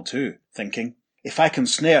action in panel 2, thinking, If I can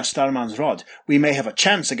snare Starman's rod, we may have a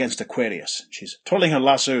chance against Aquarius. She's twirling her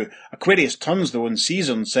lasso. Aquarius turns though and sees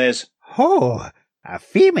her and says, Oh, a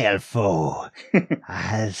female foe.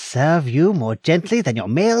 I'll serve you more gently than your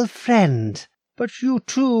male friend. But you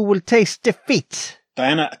too will taste defeat.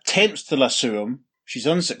 Diana attempts to lasso him. She's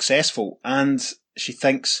unsuccessful, and she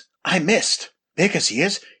thinks, I missed. Big as he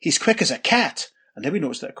is, he's quick as a cat. And then we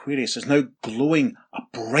notice that Aquarius is now glowing a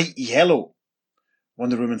bright yellow.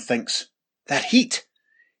 Wonder Woman thinks, that heat.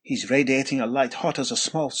 He's radiating a light hot as a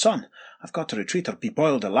small sun. I've got to retreat or be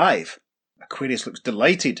boiled alive. Aquarius looks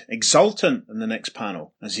delighted, exultant in the next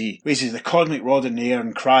panel, as he raises the cosmic rod in the air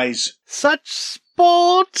and cries, Such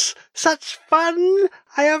sport! Such fun!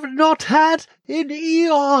 I have not had in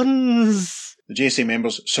eons! The JSA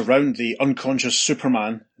members surround the unconscious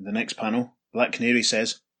Superman in the next panel. Black Canary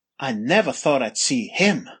says, I never thought I'd see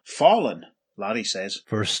him fallen. Larry says,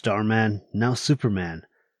 First Starman, now Superman.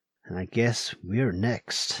 And I guess we're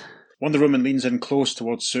next. Wonder Woman leans in close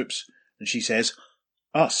towards Soups, and she says,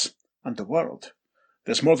 Us and the world.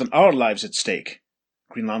 There's more than our lives at stake.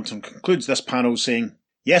 Green Lantern concludes this panel saying,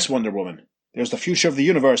 Yes, Wonder Woman, there's the future of the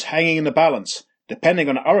universe hanging in the balance, depending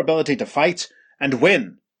on our ability to fight and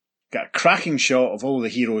win. Got a cracking shot of all the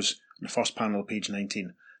heroes in the first panel of page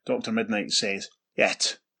 19. Dr. Midnight says,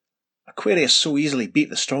 Yet, Aquarius so easily beat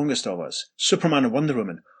the strongest of us, Superman and Wonder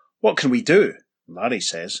Woman. What can we do? Larry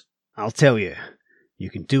says, I'll tell you. You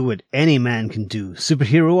can do what any man can do,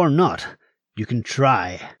 superhero or not. You can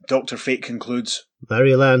try. Dr. Fate concludes,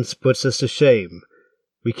 Larry Lance puts us to shame.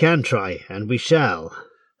 We can try, and we shall.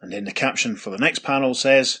 And then the caption for the next panel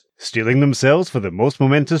says, Steeling themselves for the most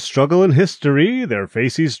momentous struggle in history, their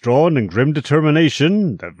faces drawn in grim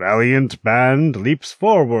determination, the valiant band leaps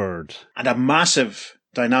forward. And a massive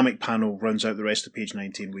dynamic panel rounds out the rest of page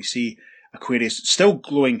 19. We see Aquarius still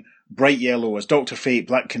glowing bright yellow, as Dr. Fate,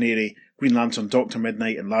 Black Canary, Green Lantern, Dr.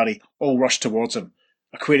 Midnight and Larry all rush towards him.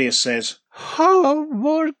 Aquarius says, "Oh,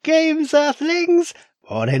 more games, Earthlings!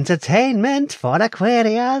 More entertainment for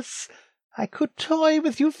Aquarius! I could toy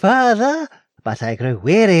with you further, but I grow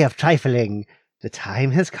weary of trifling. The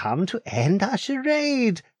time has come to end our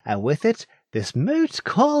charade, and with it, this mote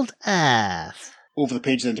called Earth." Over the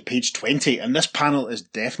page then to page 20, and this panel is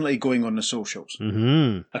definitely going on the socials.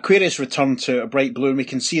 Mm-hmm. Aquarius returned to a bright blue, and we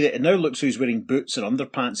can see that it now looks like he's wearing boots and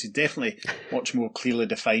underpants. He's definitely much more clearly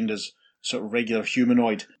defined as sort of regular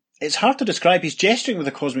humanoid. It's hard to describe. He's gesturing with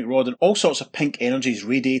a cosmic rod and all sorts of pink energies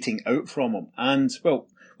radiating out from him. And, well,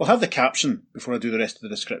 we'll have the caption before I do the rest of the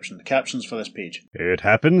description. The captions for this page. It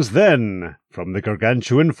happens then. From the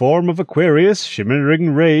gargantuan form of Aquarius,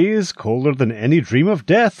 shimmering rays, colder than any dream of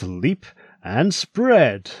death, leap and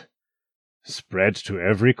spread. Spread to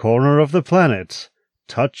every corner of the planet.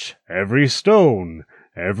 Touch every stone,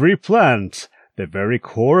 every plant, the very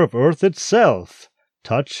core of Earth itself.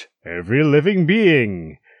 Touch every living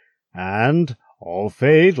being. And all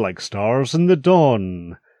fade like stars in the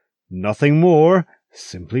dawn. Nothing more,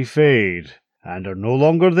 simply fade, and are no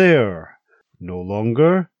longer there. No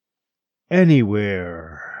longer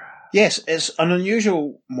anywhere. Yes, it's an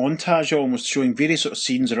unusual montage almost showing various sort of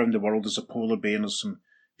scenes around the world. There's a polar bear and there's some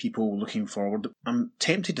people looking forward. I'm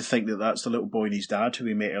tempted to think that that's the little boy and his dad who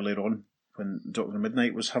we met earlier on when Dr.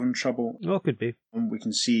 Midnight was having trouble. Oh, could be. And we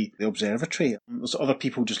can see the observatory. There's other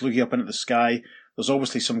people just looking up into the sky. There's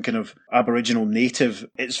obviously some kind of Aboriginal native.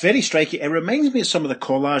 It's very striking. It reminds me of some of the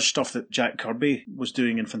collage stuff that Jack Kirby was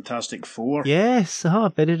doing in Fantastic Four. Yes,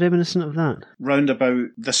 very reminiscent of that. Round about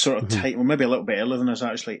this sort of time, well, maybe a little bit earlier than this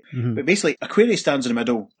actually. But basically, Aquarius stands in the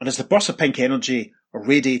middle, and as the bursts of pink energy are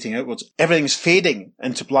radiating outwards, everything's fading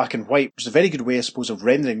into black and white, which is a very good way, I suppose, of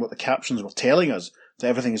rendering what the captions were telling us, that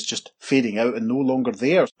everything is just fading out and no longer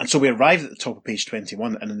there. And so we arrive at the top of page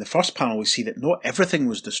 21, and in the first panel we see that not everything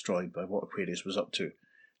was destroyed by what Aquarius was up to.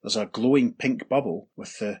 There's a glowing pink bubble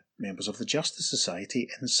with the members of the Justice Society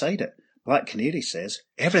inside it. Black Canary says,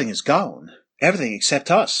 "Everything is gone. Everything except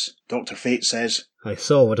us." Dr. Fate says, "I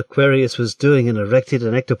saw what Aquarius was doing and erected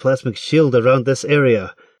an ectoplasmic shield around this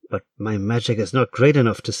area, but my magic is not great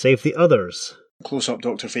enough to save the others." Close up,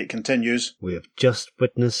 Dr. Fate continues, "We have just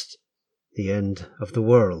witnessed the end of the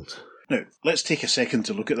world." Now, let's take a second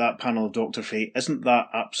to look at that panel of Dr. Fate. Isn't that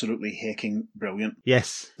absolutely hecking brilliant?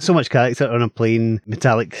 Yes. So much character on a plain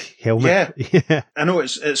metallic helmet. Yeah. I know,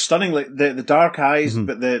 it's stunning, like the dark eyes,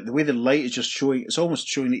 but the way the light is just showing, it's almost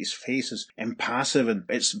showing that his face is impassive, and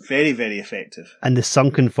it's very, very effective. And the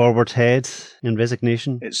sunken forward head in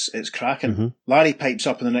resignation. It's cracking. Larry pipes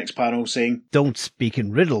up in the next panel saying, "Don't speak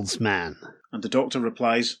in riddles, man." And the Doctor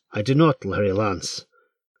replies, "I do not, Larry Lance.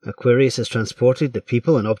 Aquarius has transported the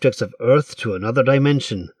people and objects of Earth to another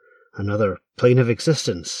dimension, another plane of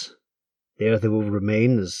existence. There they will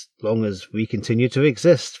remain as long as we continue to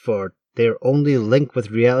exist, for their only link with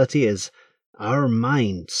reality is our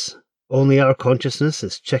minds. Only our consciousness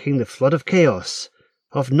is checking the flood of chaos,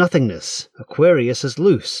 of nothingness Aquarius has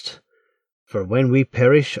loosed. For when we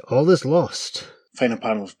perish, all is lost." Final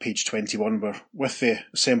panel of page 21, where with the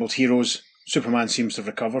assembled heroes, Superman seems to have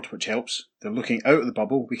recovered, which helps. They're looking out of the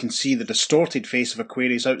bubble. We can see the distorted face of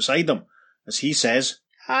Aquarius outside them, as he says,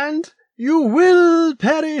 "And you will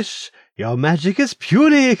perish. Your magic is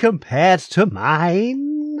puny compared to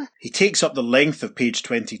mine." He takes up the length of page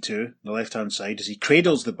 22, the left-hand side, as he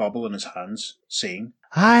cradles the bubble in his hands, saying,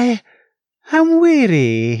 "I am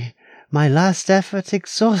weary. My last effort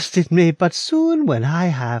exhausted me, but soon when I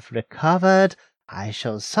have recovered, I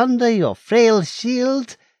shall sunder your frail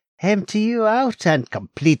shield, empty you out, and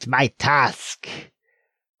complete my task.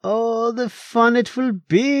 Oh, the fun it will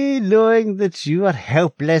be, knowing that you are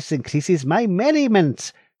helpless increases my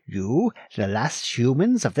merriment. You, the last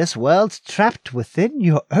humans of this world, trapped within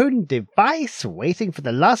your own device, waiting for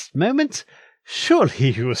the last moment.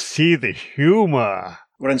 Surely you see the humour."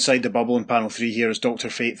 We're inside the bubble in panel 3 here as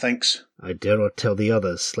Dr. Fate thinks, "I dare not tell the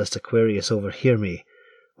others, lest Aquarius overhear me.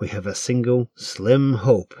 We have a single, slim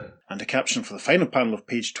hope." And the caption for the final panel of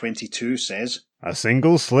page 22 says, "A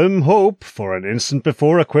single slim hope, for an instant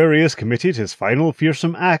before Aquarius committed his final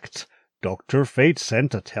fearsome act, Dr. Fate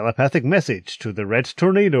sent a telepathic message to the Red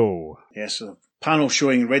Tornado." Yes, a panel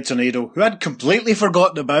showing Red Tornado, who I'd completely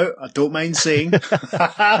forgotten about, I don't mind saying,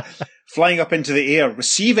 flying up into the air,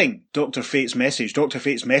 receiving Dr. Fate's message. Dr.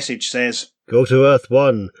 Fate's message says, "Go to Earth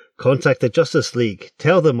 1, contact the Justice League,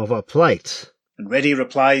 tell them of our plight." And Reddy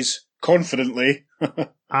replies, confidently,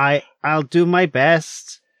 I'll do my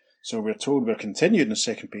best." So we're told we're continued in the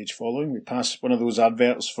second page following. We pass one of those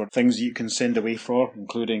adverts for things you can send away for,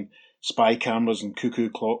 including spy cameras and cuckoo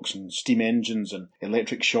clocks and steam engines and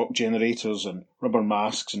electric shock generators and rubber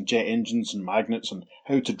masks and jet engines and magnets and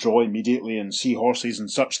how to draw immediately and seahorses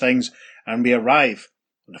and such things. And we arrive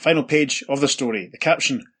on the final page of the story. The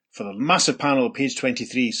caption for the massive panel of page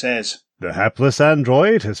 23 says, "The hapless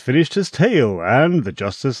android has finished his tale, and the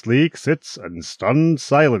Justice League sits in stunned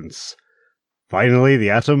silence. Finally, the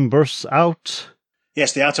Atom bursts out."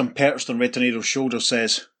 Yes, the Atom, perched on Red Tornado's shoulder,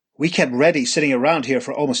 says, "We kept Reddy sitting around here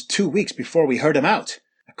for almost 2 weeks before we heard him out.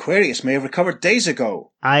 Aquarius may have recovered days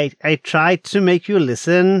ago." I tried to make you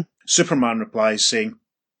listen. Superman replies, saying,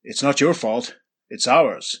 "It's not your fault, it's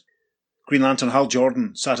ours." Green Lantern Hal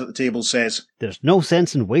Jordan, sat at the table, says, There's no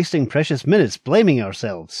sense in wasting precious minutes blaming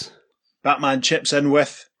ourselves. Batman chips in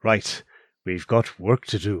with, "Right, we've got work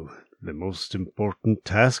to do. The most important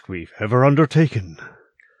task we've ever undertaken."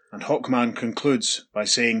 and Hawkman concludes by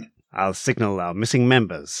saying, I'll signal our missing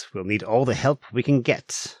members. We'll need all the help we can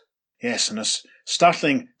get. yes, and this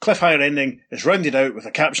startling cliffhanger ending is rounded out with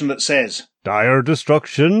a caption that says, Dire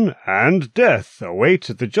destruction and death await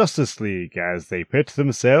the Justice League as they pit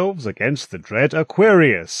themselves against the dread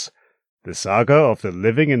Aquarius. The saga of the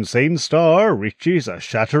living insane star reaches a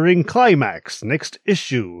shattering climax next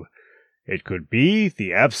issue. It could be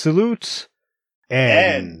the absolute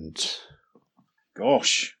end.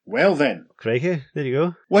 gosh, well then. Crikey, there you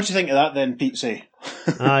go. What do you think of that then, Pete?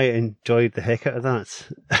 I enjoyed the heck out of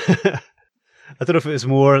that. I don't know if it was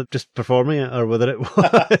more just performing it or whether it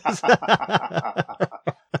was.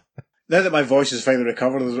 Now that my voice is finally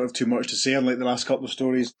recovered, I don't have too much to say, unlike the last couple of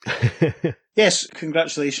stories. Yes,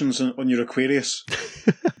 congratulations on your Aquarius.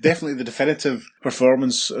 Definitely the definitive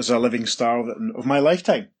performance as a living star of my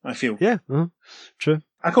lifetime, I feel. Yeah, true.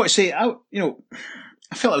 I got to say, I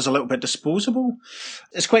felt it was a little bit disposable.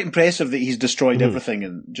 It's quite impressive that he's destroyed everything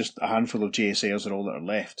and just a handful of JSAs are all that are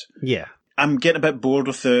left. Yeah. I'm getting a bit bored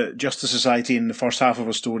with the Justice Society in the first half of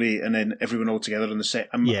a story and then everyone all together in the set.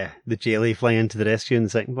 Yeah, the JLA flying into the rescue in the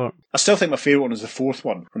second part. I still think my favourite one is the fourth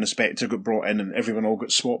one, when the Spectre got brought in and everyone all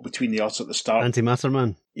got swapped between the us at the start. Antimatter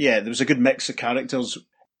Man. Yeah, there was a good mix of characters.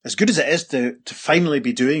 As good as it is to finally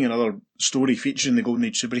be doing another story featuring the Golden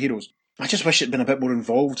Age superheroes, I just wish it'd been a bit more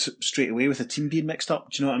involved straight away with the team being mixed up.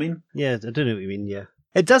 Do you know what I mean? Yeah, I do know what you mean, yeah.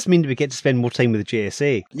 It does mean we get to spend more time with the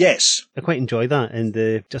JSA. Yes. I quite enjoy that in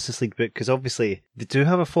the Justice League book because obviously they do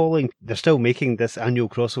have a following. They're still making this annual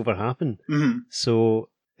crossover happen. Mm-hmm. So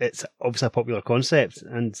it's obviously a popular concept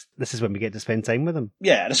and this is when we get to spend time with them.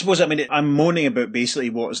 Yeah, and I suppose, I'm moaning about basically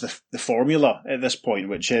what is the formula at this point,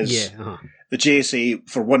 which is the JSA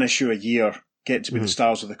for one issue a year get to be the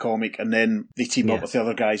stars of the comic, and then they team up with the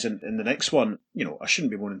other guys in the next one. I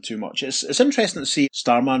shouldn't be moaning too much. It's interesting to see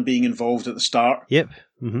Starman being involved at the start. Yep.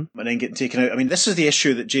 Mm-hmm. And then getting taken out. I mean, this is the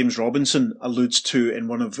issue that James Robinson alludes to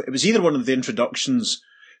in it was either one of the introductions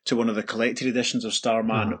to one of the collected editions of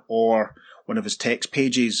Starman or one of his text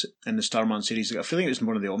pages in the Starman series. I feel like it was in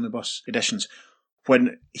one of the omnibus editions.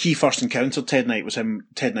 When he first encountered Ted Knight, was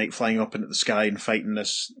Ted Knight flying up into the sky and fighting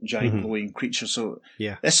this giant glowing creature. So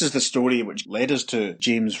this is the story which led us to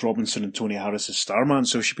James Robinson and Tony Harris's Starman.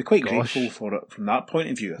 So we should be quite grateful for it from that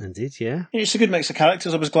point of view. Indeed, yeah. It's a good mix of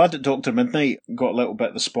characters. I was glad that Dr. Midnight got a little bit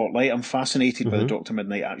of the spotlight. I'm fascinated by the Dr.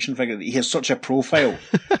 Midnight action figure. He has such a profile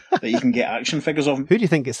that you can get action figures of him. Who do you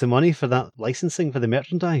think gets the money for that licensing for the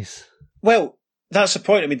merchandise? Well, that's the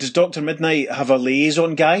point. I mean, does Dr. Midnight have a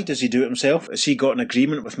liaison guy? Does he do it himself? Has he got an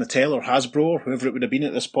agreement with Mattel or Hasbro or whoever it would have been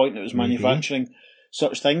at this point that was manufacturing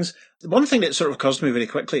such things? The one thing that sort of occurs to me very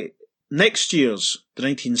quickly, next year's, the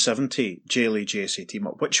 1970 JLA JSA team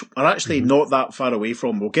up, which are actually not that far away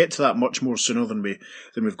from, we'll get to that much more sooner than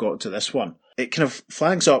we've got to this one. It kind of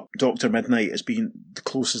flags up Dr. Midnight as being the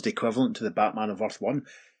closest equivalent to the Batman of Earth 1.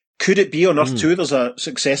 Could it be on Earth 2 there's a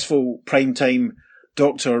successful primetime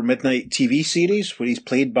Dr. Midnight TV series where he's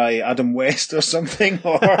played by Adam West or something?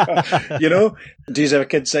 Or, do he have a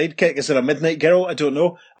kid sidekick? Is there a Midnight Girl? I don't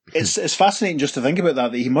know. It's fascinating just to think about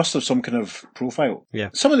that he must have some kind of profile. Yeah.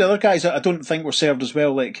 Some of the other guys I don't think were served as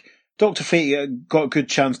well, like Dr. Fate got a good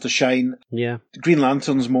chance to shine. Yeah. Green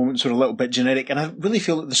Lantern's moments were a little bit generic, and I really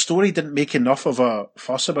feel that the story didn't make enough of a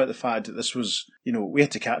fuss about the fact that this was, we had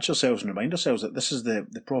to catch ourselves and remind ourselves that this is the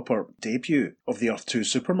proper debut of the Earth 2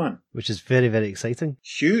 Superman. Which is very, very exciting.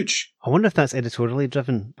 Huge. I wonder if that's editorially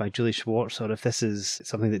driven by Julie Schwartz or if this is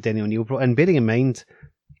something that Denny O'Neil brought in. Bearing in mind,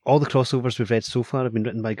 all the crossovers we've read so far have been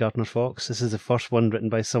written by Gardner Fox. This is the first one written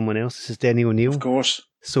by someone else. This is Denny O'Neil. Of course.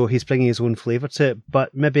 So he's bringing his own flavour to it.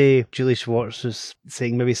 But maybe Julie Schwartz was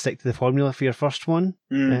saying maybe stick to the formula for your first one.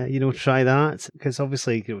 Try that. Because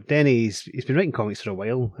obviously, Denny's he's been writing comics for a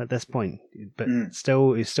while at this point. But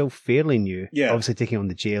he's still fairly new. Yeah. Obviously taking on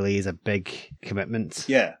the JLA is a big commitment.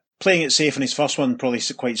 Yeah. playing it safe in his first one, probably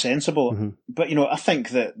quite sensible. Mm-hmm. But, I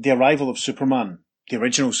think that the arrival of Superman, the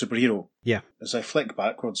original superhero, Yeah. as I flick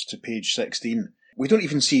backwards to page 16, we don't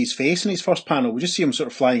even see his face in his first panel. We just see him sort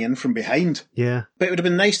of flying in from behind. Yeah. But it would have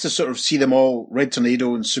been nice to sort of see them all, Red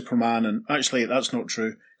Tornado and Superman, and actually that's not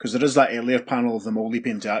true, because there is that earlier panel of them all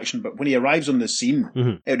leaping into action, but when he arrives on the scene,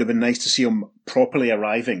 it would have been nice to see him properly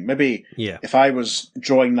arriving. Maybe if I was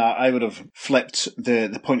drawing that, I would have flipped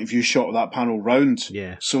the point of view shot of that panel round,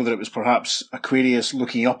 so that it was perhaps Aquarius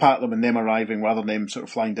looking up at them and them arriving, rather than them sort of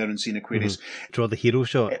flying down and seeing Aquarius. Draw the hero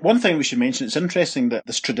shot. One thing we should mention, it's interesting that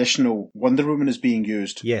this traditional Wonder Woman is being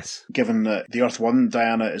used. Yes. Given that the Earth 1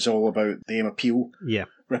 Diana is all about the Emma Peel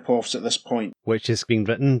rip-offs at this point. Which is being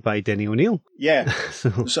written by Denny O'Neil. Yeah.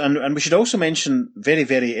 And we should also mention, very,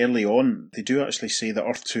 very early on, they do actually say that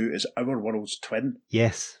Earth 2 is our world's twin.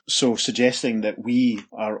 Yes. So suggesting that we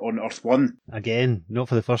are on Earth 1. Again, not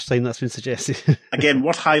for the first time that's been suggested. Again,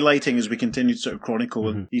 worth highlighting as we continue to sort of chronicle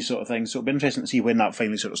and these sort of things. So it'll be interesting to see when that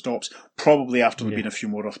finally sort of stops. Probably after there've been a few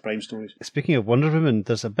more Earth Prime stories. Speaking of Wonder Woman,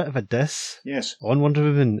 there's a bit of a diss on Wonder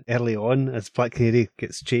Woman early on as Black Canary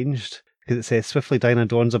gets changed. Because it says, swiftly Dinah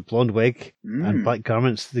dons a blonde wig and black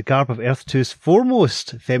garments, the garb of Earth 2's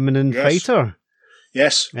foremost feminine fighter.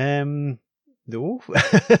 Yes. No.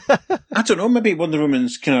 I don't know, maybe Wonder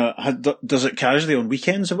Woman's kind of does it casually on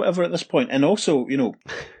weekends or whatever at this point. And also,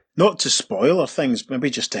 not to spoil or things,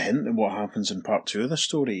 maybe just to hint at what happens in part 2 of the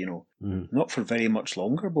story, Not for very much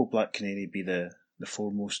longer will Black Canary be the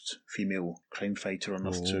foremost female crime fighter on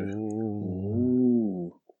Earth 2.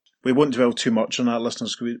 Ooh. We won't dwell too much on that,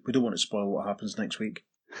 listeners, because we don't want to spoil what happens next week.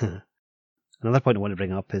 Another point I want to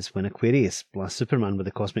bring up is when Aquarius blasts Superman with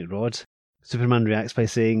the cosmic rod, Superman reacts by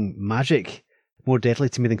saying, "Magic, more deadly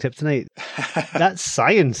to me than kryptonite." That's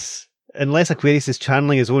science. Unless Aquarius is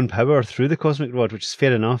channeling his own power through the cosmic rod, which is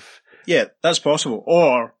fair enough. Yeah, that's possible.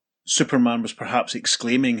 Or Superman was perhaps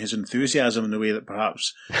exclaiming his enthusiasm in the way that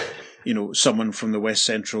perhaps, someone from the west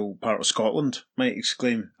central part of Scotland might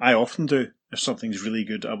exclaim. I often do. If something's really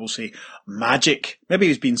good, I will say, magic. Maybe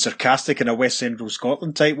he's being sarcastic in a West Central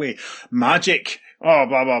Scotland type way. Magic. Oh,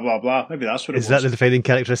 blah, blah, blah, blah. Maybe that's what it was. Is that the defining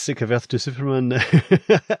characteristic of Earth 2 Superman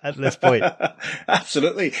at this point?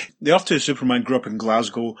 Absolutely. The Earth 2 Superman grew up in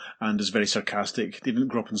Glasgow and is very sarcastic. He didn't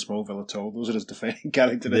grow up in Smallville at all. Those are his defining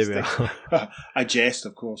characteristics. I jest,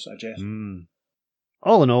 of course. I jest.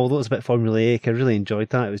 All in all, though, it was a bit formulaic. I really enjoyed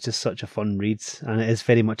that. It was just such a fun read, and it is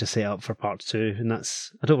very much a setup for part 2, and I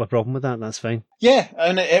don't have a problem with that. That's fine. Yeah,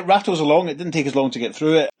 and it rattles along. It didn't take as long to get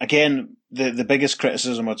through it. Again, the biggest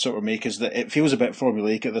criticism I'd sort of make is that it feels a bit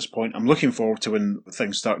formulaic at this point. I'm looking forward to when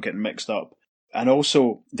things start getting mixed up. And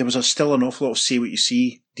also, there was still an awful lot of say what you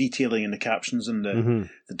see detailing in the captions and the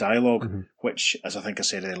dialogue, which, as I think I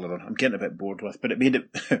said earlier on, I'm getting a bit bored with. But it made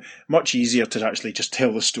it much easier to actually just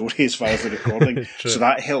tell the story as far as the recording. So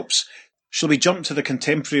that helps. Shall we jump to the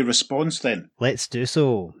contemporary response then? Let's do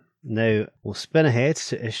so. Now, we'll spin ahead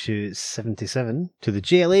to issue 77, to the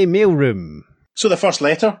JLA mailroom. So the first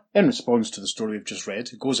letter, in response to the story we've just read,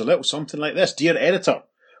 goes a little something like this. Dear Editor,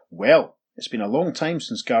 well, it's been a long time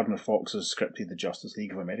since Gardner Fox has scripted the Justice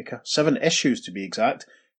League of America, 7 issues to be exact,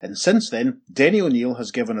 and since then, Denny O'Neil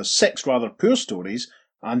has given us 6 rather poor stories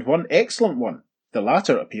and 1 excellent one. The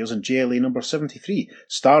latter appears in JLA number 73,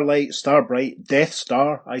 Starlight, Starbright, Death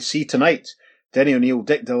Star, I See Tonight. Denny O'Neil,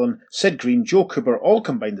 Dick Dillon, Sid Green, Joe Cooper all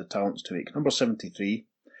combined their talents to make number 73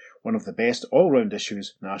 one of the best all-round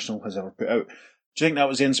issues National has ever put out. Do you think that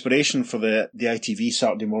was the inspiration for the ITV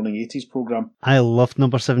Saturday morning 80s programme? I loved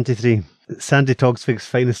number 73. Sandy Togsvig's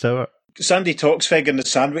finest hour. Sandy Togsvig and the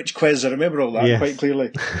sandwich quiz, I remember all that quite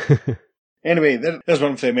clearly. Anyway, there's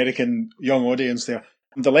one for the American young audience there.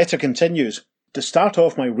 The letter continues. To start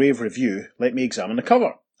off my rave review, let me examine the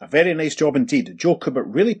cover. A very nice job indeed. Joe Kubert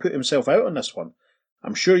really put himself out on this one.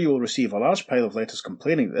 I'm sure you will receive a large pile of letters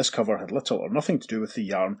complaining that this cover had little or nothing to do with the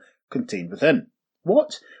yarn contained within.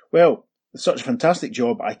 What? Well, with such a fantastic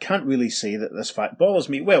job, I can't really say that this fact bothers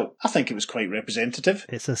me. Well, I think it was quite representative.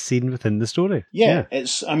 It's a scene within the story. Yeah.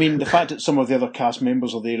 The fact that some of the other cast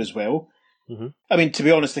members are there as well. Mm-hmm. I mean, to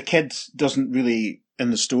be honest, the kid doesn't really, in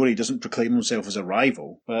the story, doesn't proclaim himself as a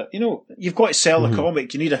rival. But, you've got to sell the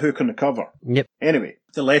comic. You need a hook on the cover. Yep. Anyway,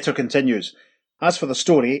 the letter continues. As for the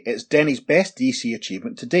story, it's Denny's best DC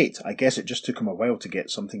achievement to date. I guess it just took him a while to get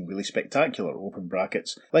something really spectacular, open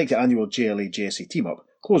brackets, like the annual JLA JSA team-up,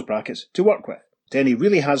 close brackets, to work with. Denny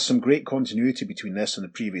really has some great continuity between this and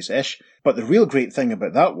the previous ish, but the real great thing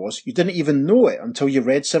about that was you didn't even know it until you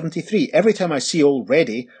read 73. Every time I see old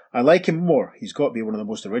Reddy, I like him more. He's got to be one of the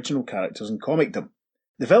most original characters in comicdom.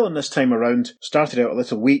 The villain this time around started out a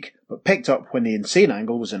little weak, but picked up when the insane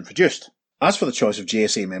angle was introduced. As for the choice of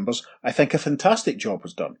JSA members, I think a fantastic job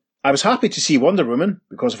was done. I was happy to see Wonder Woman,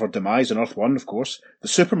 because of her demise on Earth 1, of course, the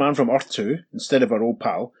Superman from Earth 2, instead of her old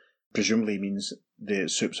pal, presumably means the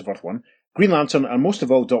Supes of Earth 1, Green Lantern, and most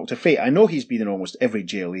of all Dr. Fate. I know he's been in almost every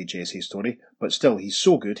JLA JSA story, but still, he's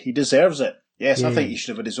so good, he deserves it. Yes, I think he should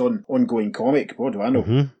have had his own ongoing comic. What do I know?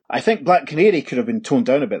 Mm-hmm. I think Black Canary could have been toned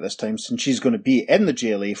down a bit this time, since she's going to be in the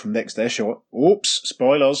JLA from next issue. Oops,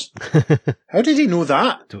 spoilers. How did he know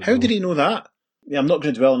that? Did he know that? Yeah, I'm not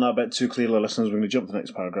going to dwell on that bit too clearly, listeners. We're going to jump to the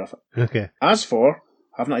next paragraph. Okay. As for,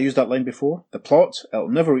 haven't I used that line before? The plot, it'll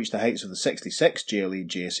never reach the heights of the 66 JLA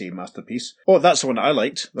JSA masterpiece. Oh, that's the one that I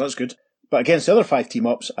liked. That's good. But against the other 5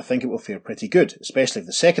 team-ups, I think it will fare pretty good, especially if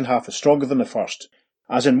the second half is stronger than the first.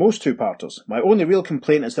 As in most two-parters, my only real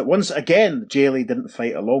complaint is that once again, the JLA didn't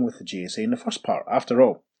fight along with the JSA in the first part. After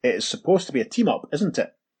all, it is supposed to be a team-up, isn't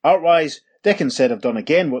it? Art-wise, Dickens said have done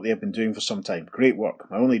again what they have been doing for some time. Great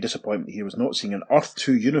work. My only disappointment here was not seeing an Earth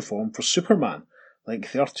 2 uniform for Superman,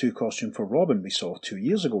 like the Earth 2 costume for Robin we saw 2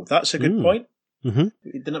 years ago. That's a good point. Mm-hmm.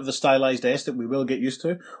 It didn't have the stylised S that we will get used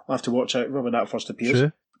to. We'll have to watch out for when that first appears.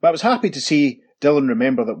 True. But I was happy to see Dylan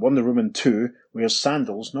remember that Wonder Woman 2 wears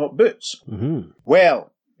sandals, not boots. Mm-hmm.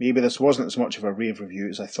 Well, maybe this wasn't as much of a rave review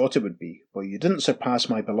as I thought it would be, but you didn't surpass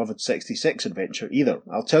my beloved 66 adventure either.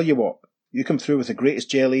 I'll tell you what, you come through with the greatest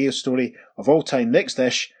JLA story of all time next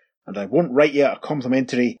ish, and I won't write you a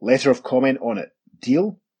complimentary letter of comment on it.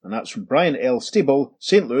 Deal? And that's from Brian L. Stable,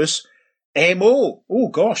 St. Louis, M.O. Oh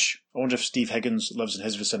gosh, I wonder if Steve Higgins lives in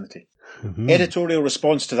his vicinity. Mm-hmm. Editorial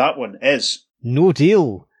response to that one is... No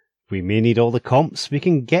deal. We may need all the comps we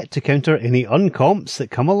can get to counter any uncomps that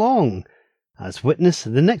come along. As witness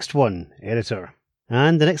the next one, editor.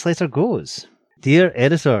 And the next letter goes. Dear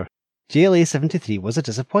editor, JLA 73 was a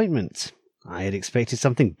disappointment. I had expected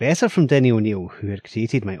something better from Denny O'Neil, who had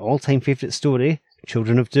created my all-time favourite story,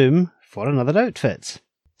 Children of Doom, for another outfit.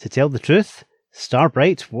 To tell the truth,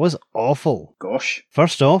 Starbright was awful. Gosh.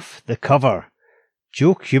 First off, the cover.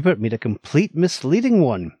 Joe Kubert made a complete misleading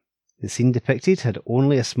one. The scene depicted had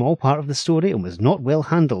only a small part of the story and was not well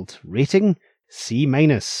handled. Rating, C-.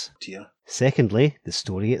 Dear. Secondly, the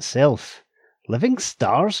story itself. Living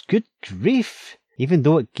stars? Good grief! Even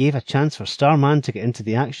though it gave a chance for Starman to get into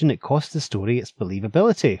the action, it cost the story its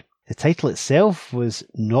believability. The title itself was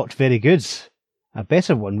not very good. A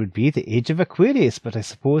better one would be The Age of Aquarius, but I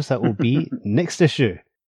suppose that will be next issue.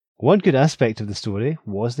 One good aspect of the story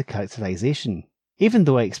was the characterization. Even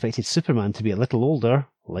though I expected Superman to be a little older,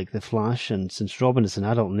 like the Flash, and since Robin is an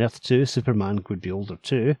adult in Earth 2, Superman would be older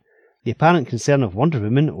too, the apparent concern of Wonder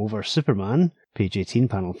Woman over Superman, page 18,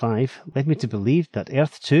 panel 5, led me to believe that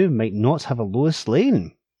Earth 2 might not have a Lois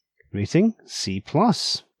Lane. Rating, C+.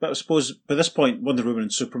 But I suppose by this point, Wonder Woman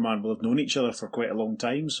and Superman will have known each other for quite a long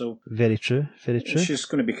time, so... Very true, very true. She's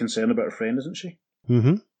going to be concerned about her friend, isn't she?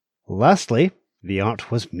 Mm-hmm. Lastly, the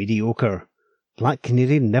art was mediocre. Black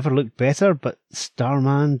Canary never looked better, but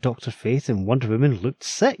Starman, Dr. Fate, and Wonder Woman looked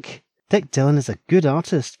sick. Dick Dillon is a good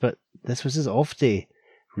artist, but this was his off day.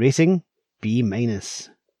 Rating, B-.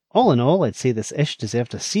 All in all, I'd say this ish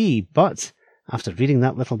deserved a C, but after reading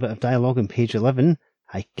that little bit of dialogue on page 11,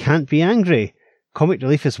 I can't be angry. Comic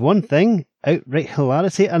relief is one thing, outright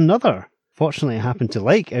hilarity another. Fortunately, I happen to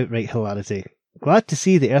like outright hilarity. Glad to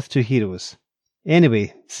see the Earth 2 heroes.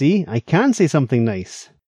 Anyway, see, I can say something nice.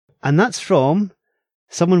 And that's from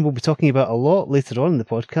someone we'll be talking about a lot later on in the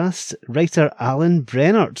podcast, writer Alan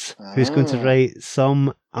Brennert, who's going to write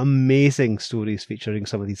some amazing stories featuring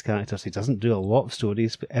some of these characters. He doesn't do a lot of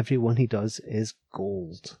stories, but every one he does is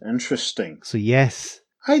gold. Interesting. So yes.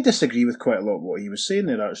 I disagree with quite a lot of what he was saying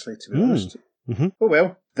there, actually, to be honest. Mm-hmm. Oh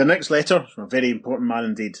well. The next letter from a very important man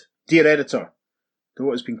indeed. Dear editor, though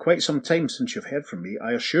it has been quite some time since you've heard from me,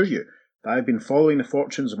 I assure you that I've been following the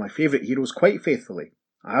fortunes of my favourite heroes quite faithfully.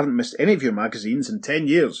 I haven't missed any of your magazines in 10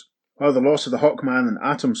 years. While the loss of the Hawkman and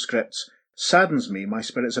Atom scripts saddens me, my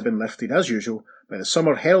spirits have been lifted, as usual, by the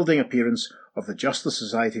summer heralding appearance of the Justice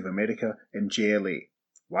Society of America in JLA.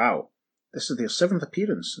 Wow. This is their 7th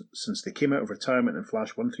appearance since they came out of retirement in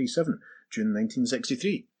Flash 137, June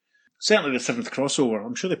 1963. Certainly the 7th crossover.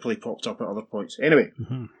 I'm sure they probably popped up at other points. Anyway,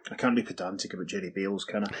 I can't be pedantic about Jerry Bales,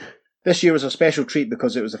 can I? This year was a special treat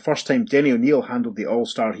because it was the first time Denny O'Neil handled the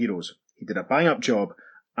All-Star Heroes. He did a bang-up job,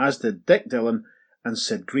 as did Dick Dillon and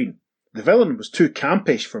Sid Green. The villain was too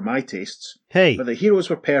campish for my tastes, but the heroes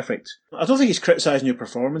were perfect. I don't think he's criticising your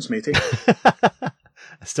performance, matey. I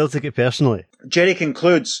still take it personally. Jerry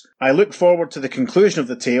concludes, I look forward to the conclusion of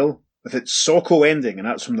the tale with its Socko ending, and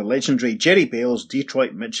that's from the legendary Jerry Bales,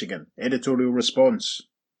 Detroit, Michigan. Editorial response.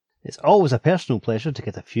 It's always a personal pleasure to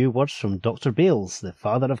get a few words from Dr. Bales, the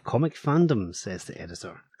father of comic fandom, says the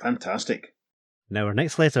editor. Fantastic. Now our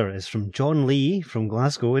next letter is from John Lee from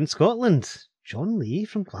Glasgow in Scotland. John Lee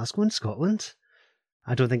from Glasgow in Scotland?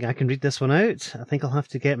 I don't think I can read this one out. I think I'll have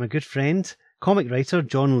to get my good friend, comic writer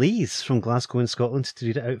John Lees from Glasgow in Scotland to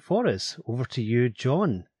read it out for us. Over to you,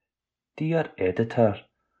 John. Dear Editor,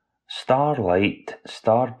 Starlight,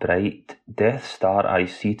 Star Bright, Death Star I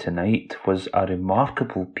See Tonight was a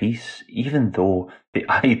remarkable piece, even though the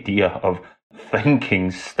idea of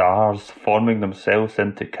thinking stars forming themselves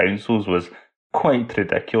into councils was quite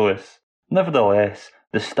ridiculous. Nevertheless,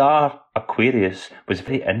 the star Aquarius was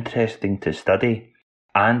very interesting to study,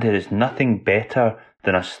 and there is nothing better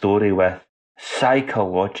than a story with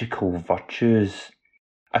psychological virtues.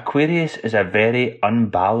 Aquarius is a very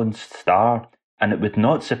unbalanced star, and it would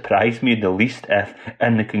not surprise me in the least if,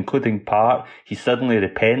 in the concluding part, he suddenly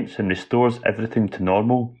repents and restores everything to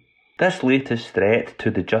normal. This latest threat to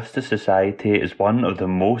the Justice Society is one of the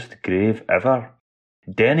most grave ever.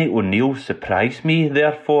 Denny O'Neil surprised me,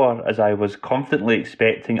 therefore, as I was confidently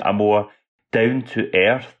expecting a more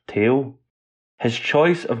down-to-earth tale. His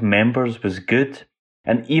choice of members was good,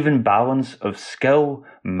 an even balance of skill,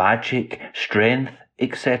 magic, strength,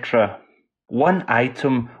 etc. One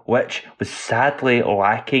item which was sadly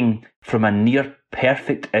lacking from a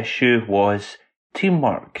near-perfect issue was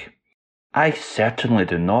teamwork. I certainly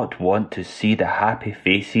do not want to see the happy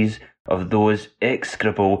faces of those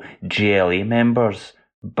execrable GLA members,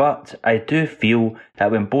 but I do feel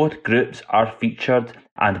that when both groups are featured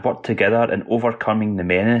and work together in overcoming the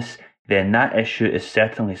menace, then that issue is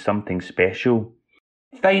certainly something special.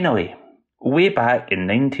 Finally, way back in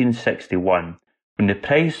 1961, when the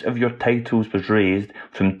price of your titles was raised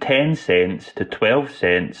from 10 cents to 12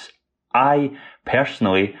 cents, I,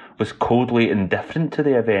 personally, was coldly indifferent to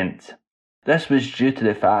the event. This was due to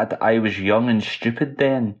the fact that I was young and stupid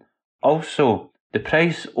then. Also, the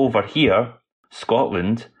price over here,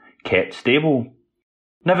 Scotland, kept stable.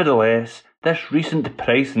 Nevertheless, this recent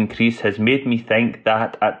price increase has made me think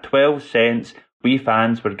that at 12 cents we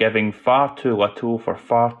fans were giving far too little for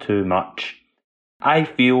far too much. I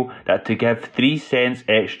feel that to give 3 cents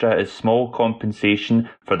extra is small compensation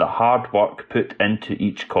for the hard work put into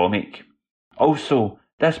each comic. Also,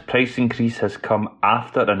 this price increase has come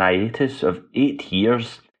after an hiatus of 8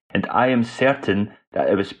 years, and I am certain that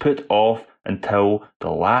it was put off until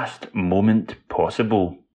the last moment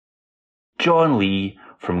possible. John Lee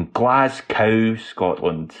from Glasgow,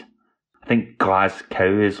 Scotland. I think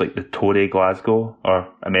Glasgow is like the Tory Glasgow, or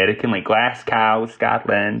American, like Glasgow,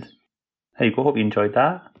 Scotland. There you go, hope you enjoyed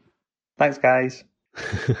that. Thanks, guys.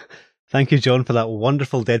 Thank you, John, for that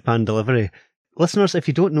wonderful deadpan delivery. Listeners, if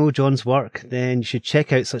you don't know John's work, then you should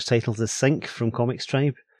check out such titles as Sync from Comics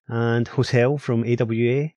Tribe and Hotel from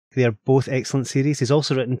AWA. They are both excellent series. He's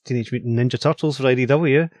also written Teenage Mutant Ninja Turtles for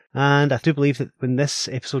IDW, and I do believe that when this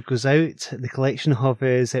episode goes out, the collection of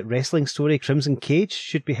his wrestling story, Crimson Cage,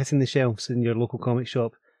 should be hitting the shelves in your local comic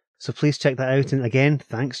shop. So please check that out, and again,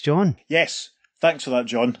 thanks, John. Yes, thanks for that,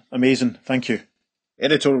 John. Amazing, thank you.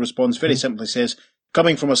 Editorial response very simply says,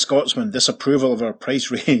 coming from a Scotsman, disapproval of our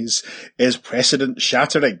price raise is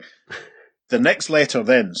precedent-shattering. The next letter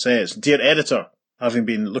then says, Dear Editor, having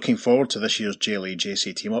been looking forward to this year's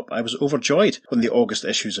JLA-JC team-up, I was overjoyed when the August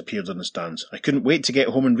issues appeared on the stands. I couldn't wait to get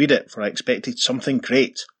home and read it, for I expected something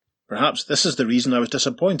great. Perhaps this is the reason I was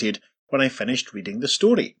disappointed when I finished reading the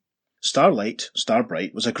story. Starlight, Star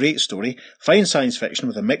Bright was a great story, fine science fiction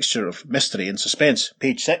with a mixture of mystery and suspense.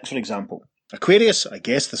 Page 6, for example. Aquarius, I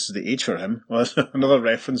guess this is the age for him, was another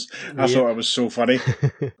reference. I thought it was so funny.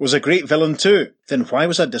 Was a great villain too. Then why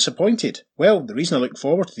was I disappointed? Well, the reason I look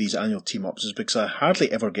forward to these annual team-ups is because I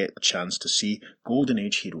hardly ever get the chance to see Golden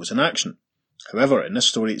Age heroes in action. However, in this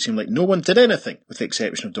story it seemed like no one did anything, with the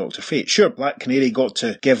exception of Dr. Fate. Sure, Black Canary got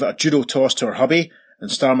to give a judo toss to her hubby,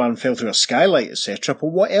 and Starman fell through a skylight, etc., but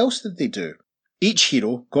what else did they do? Each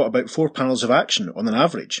hero got about 4 panels of action on an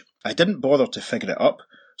average. I didn't bother to figure it up,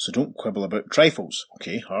 so don't quibble about trifles.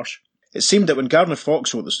 Okay, harsh. It seemed that when Gardner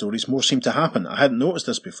Fox wrote the stories, more seemed to happen. I hadn't noticed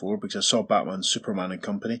this before because I saw Batman, Superman and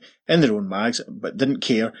company in their own mags, but didn't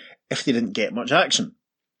care if they didn't get much action.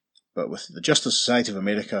 But with the Justice Society of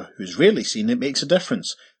America, who's rarely seen, it makes a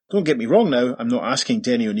difference. Don't get me wrong now, I'm not asking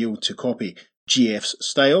Denny O'Neil to copy GF's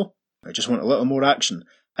style. I just want a little more action.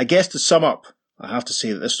 I guess to sum up, I have to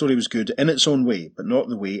say that this story was good in its own way, but not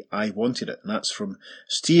the way I wanted it. And that's from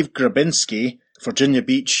Steve Grabinski, Virginia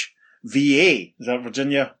Beach, VA. Is that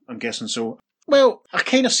Virginia? I'm guessing so. Well, I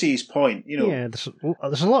kind of see his point, you know. Yeah,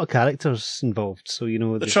 there's a lot of characters involved, so you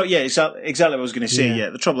know. Exactly what I was going to say. Yeah. Yeah,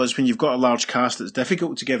 the trouble is when you've got a large cast, it's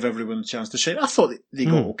difficult to give everyone a chance to shine. I thought they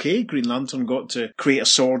got okay. Green Lantern got to create a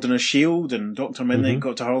sword and a shield, and Dr. Midnight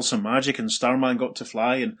got to hurl some magic, and Starman got to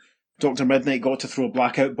fly, and Dr. Midnight got to throw a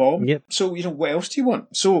blackout bomb. Yep. So, you know, what else do you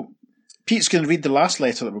want? So, Pete's going to read the last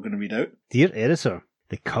letter that we're going to read out. Dear Editor,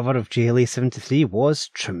 the cover of JLA 73 was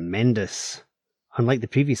tremendous. Unlike the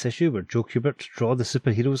previous issue where Joe Kubert drew the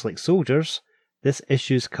superheroes like soldiers, this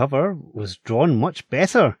issue's cover was drawn much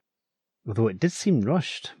better, although it did seem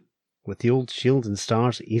rushed. With the old shield and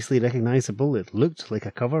stars easily recognisable, it looked like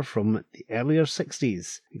a cover from the earlier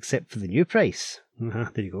 60s, except for the new price. There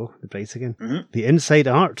you go, the price again. The inside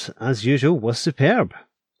art, as usual, was superb.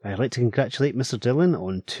 I'd like to congratulate Mr. Dillon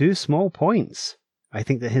on 2 small points. I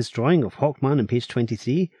think that his drawing of Hawkman on page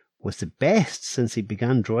 23 was the best since he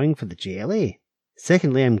began drawing for the JLA.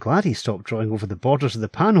 Secondly, I'm glad he stopped drawing over the borders of the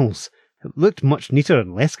panels. It looked much neater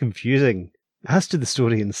and less confusing. As to the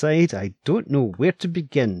story inside, I don't know where to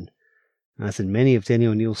begin. As in many of Denny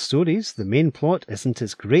O'Neill's stories, the main plot isn't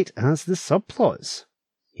as great as the subplots.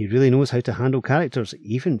 He really knows how to handle characters,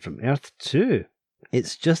 even from Earth 2.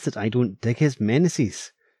 It's just that I don't dig his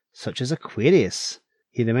menaces, such as Aquarius.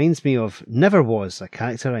 He reminds me of Never Was, a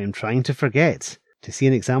character I am trying to forget. To see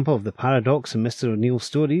an example of the paradox in Mr. O'Neill's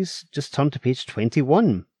stories, just turn to page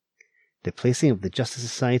 21. The placing of the Justice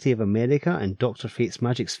Society of America and Dr. Fate's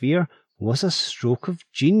magic sphere was a stroke of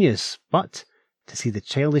genius, but to see the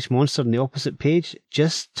childish monster on the opposite page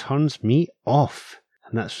just turns me off.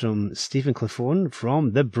 And that's from Stephen Clifone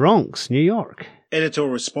from the Bronx, New York.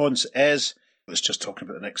 Editorial response is, let's just talk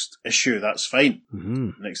about the next issue, that's fine.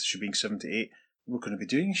 Mm-hmm. Next issue being 78. We're going to be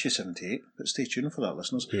doing issue 78, but stay tuned for that,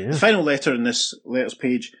 listeners. Yeah. The final letter in this letters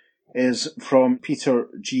page is from Peter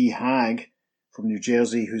G. Hagg from New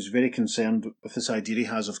Jersey, who's very concerned with this idea he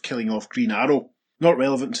has of killing off Green Arrow. Not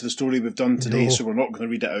relevant to the story we've done today, so we're not going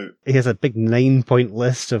to read it out. He has a big 9-point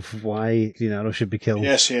list of why Green Arrow should be killed.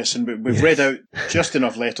 Yes, and we've read out just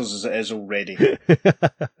enough letters as it is already.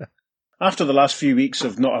 After the last few weeks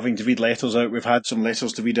of not having to read letters out, we've had some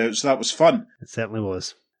letters to read out, so that was fun. It certainly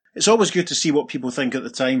was. It's always good to see what people think at the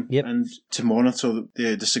time and to monitor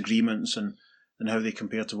the disagreements and how they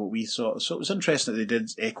compare to what we thought. So it was interesting that they did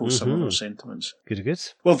echo some of our sentiments. Good.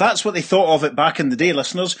 Well, that's what they thought of it back in the day,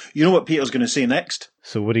 listeners. You know what Peter's going to say next.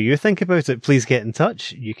 So what do you think about it? Please get in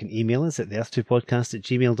touch. You can email us at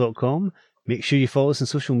theearth2podcast@gmail.com. Make sure you follow us on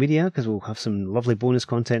social media because we'll have some lovely bonus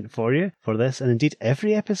content for you for this and indeed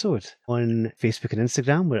every episode. On Facebook and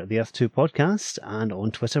Instagram, we're at the Earth 2 Podcast, and on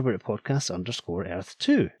Twitter, we're at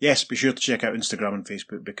podcast_Earth2. Yes, be sure to check out Instagram and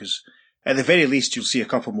Facebook because at the very least you'll see a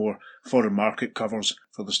couple more foreign market covers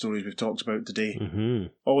for the stories we've talked about today. Mm-hmm.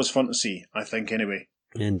 Always fun to see, I think, anyway.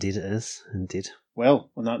 Indeed it is, indeed. Well,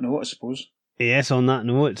 on that note, I suppose. Yes, on that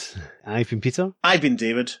note, I've been Peter. I've been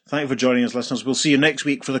David. Thank you for joining us, listeners. We'll see you next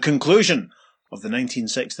week for the conclusion of the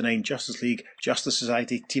 1969 Justice League Justice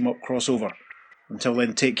Society team-up crossover. Until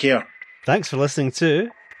then, take care. Thanks for listening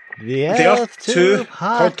to the Earth 2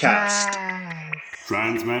 Podcast.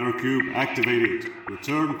 Transmatter cube activated.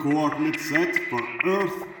 Return coordinates set for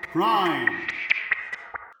Earth Prime.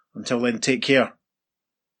 Until then, take care.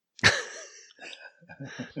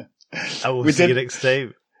 I will see you next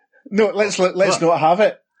time. No, let's not have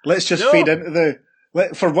it. Let's just fade into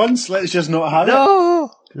for once, let's just not have it.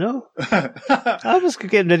 No. I was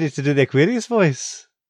getting ready to do the Aquarius voice.